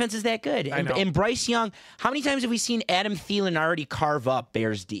think their defense is that good. I know. And Bryce Young, how many times have we seen Adam Thielen already carve up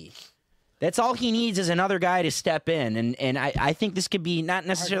Bears D? That's all he needs is another guy to step in. And I think this could be not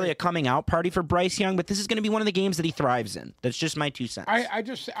necessarily a coming out party for Bryce Young, but this is going to be one of the games that he thrives in. That's just my 2 cents.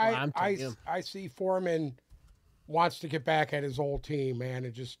 I see Foreman wants to get back at his old team, man,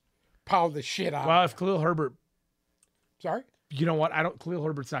 and just pound the shit out. Well, of if Khalil Herbert, Sorry? you know what? Khalil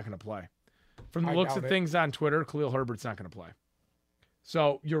Herbert's not going to play. From the I looks doubt of it. things on Twitter, Khalil Herbert's not going to play.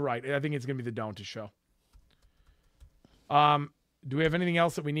 So you're right. I think it's going to be the Donta show. Do we have anything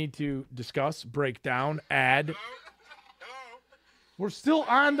else that we need to discuss, break down, add? No. We're still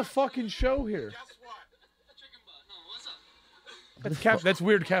on the fucking show here. Guess what? That's that's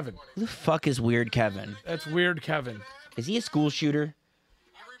weird, Kevin. Who the fuck is Weird Kevin? That's weird, Kevin. Is he a school shooter?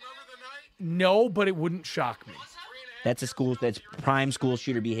 You remember the night? No, but it wouldn't shock me. That's prime school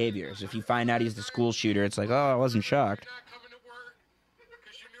shooter behavior. So if you find out he's the school shooter, it's like, oh, I wasn't shocked. Not coming to work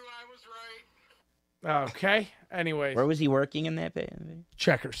because you knew I was right. Okay. Anyways, Where was he working in that?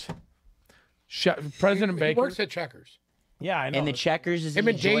 Checkers. President He Baker. works at Checkers. Yeah, I know. And the Checkers is Him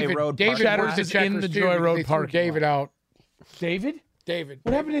in and Joy David. Road David parking works Checkers at is Checkers in the too, Joy because Road they threw parking David out. David? David.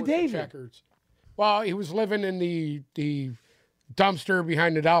 What happened to works at David? Checkers. Well, he was living in the dumpster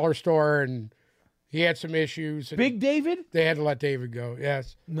behind the dollar store, and he had some issues. And Big David? They had to let David go.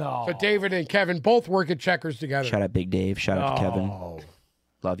 Yes. No. So David and Kevin both work at Checkers together. Shout out Big Dave. Shout out to Kevin. No.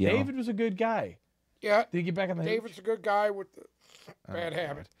 Love you. David was a good guy. Yeah. Did he get back on the David's a good guy with the bad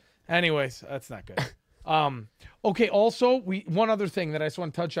habit. Anyways, that's not good. Okay, also, one other thing that I just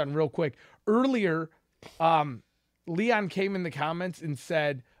want to touch on real quick. Earlier, Leon came in the comments and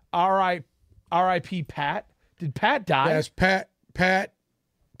said, R.I.P. Pat. Did Pat die? Yes, Pat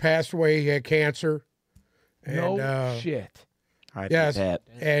passed away. He had cancer. And, No shit. All right, Yes. Pat.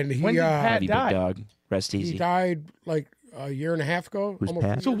 And he When did Pat Love you, big die? dog. Rest he easy. died like a year and a half ago. Who's almost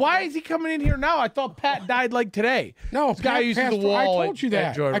Pat? a So year. why is he coming in here now? I thought Pat died like today. No, This guy Pat used to the passed away. wall I told you at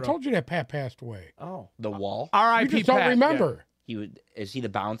that. Joy I Road. told you that Pat passed away. Oh. The wall. R.I.P. You just don't Pat, remember. yeah. Is he the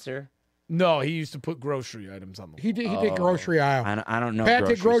bouncer? No, he used to put grocery items on the wall. He did grocery aisle. I don't know. Pat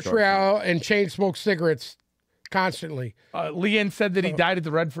did grocery store aisle and chain smoked cigarettes constantly. Leanne said that he died at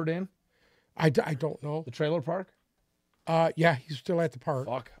the Redford Inn, I don't know. the trailer park. Yeah, he's still at the park.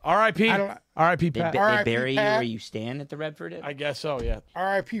 Fuck. R.I.P. I don't- R.I.P. They, Pat. they R.I.P. bury you Pat. where you stand at the Redford Inn? I guess so, yeah.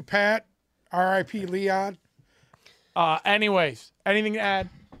 R.I.P. Pat. R.I.P. Leon. Anyways, anything to add?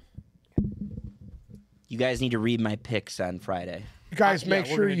 You guys need to read my picks on Friday. You guys Yeah, make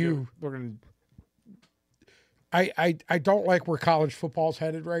we're sure gonna do you. it. We're gonna. I don't like where college football's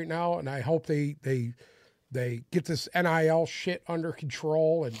headed right now, and I hope they get this NIL shit under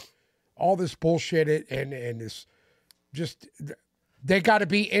control and all this bullshit and this just they got to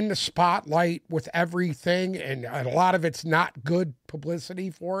be in the spotlight with everything, and a lot of it's not good publicity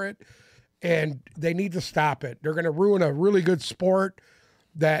for it, and they need to stop it. They're going to ruin a really good sport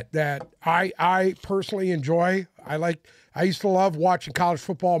that I personally enjoy. I used to love watching college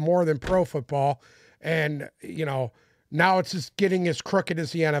football more than pro football, and now it's just getting as crooked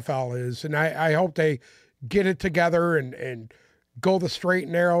as the NFL is, and I hope they get it together and go the straight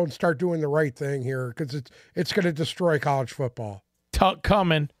and narrow and start doing the right thing here, because it's going to destroy college football. Tuck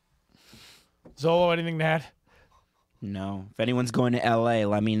coming. Zolo, anything to add? No. If anyone's going to LA,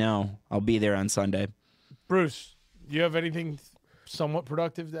 let me know. I'll be there on Sunday. Bruce, you have anything somewhat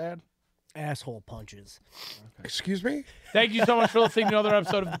productive to add? Asshole punches. Excuse me? Thank you so much for listening to another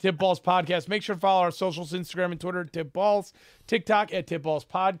episode of the Tip Balls Podcast. Make sure to follow our socials, Instagram and Twitter at Tip Balls, TikTok at Tip Balls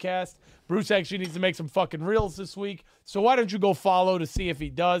Podcast. Bruce actually needs to make some fucking reels this week, so why don't you go follow to see if he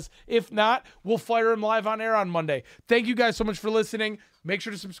does. If not, we'll fire him live on air on Monday. Thank you guys so much for listening. Make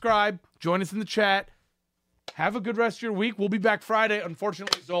sure to subscribe. Join us in the chat. Have a good rest of your week. We'll be back Friday.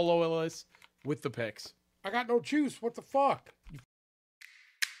 Unfortunately, Zolo is with the picks. I got no juice. What the fuck?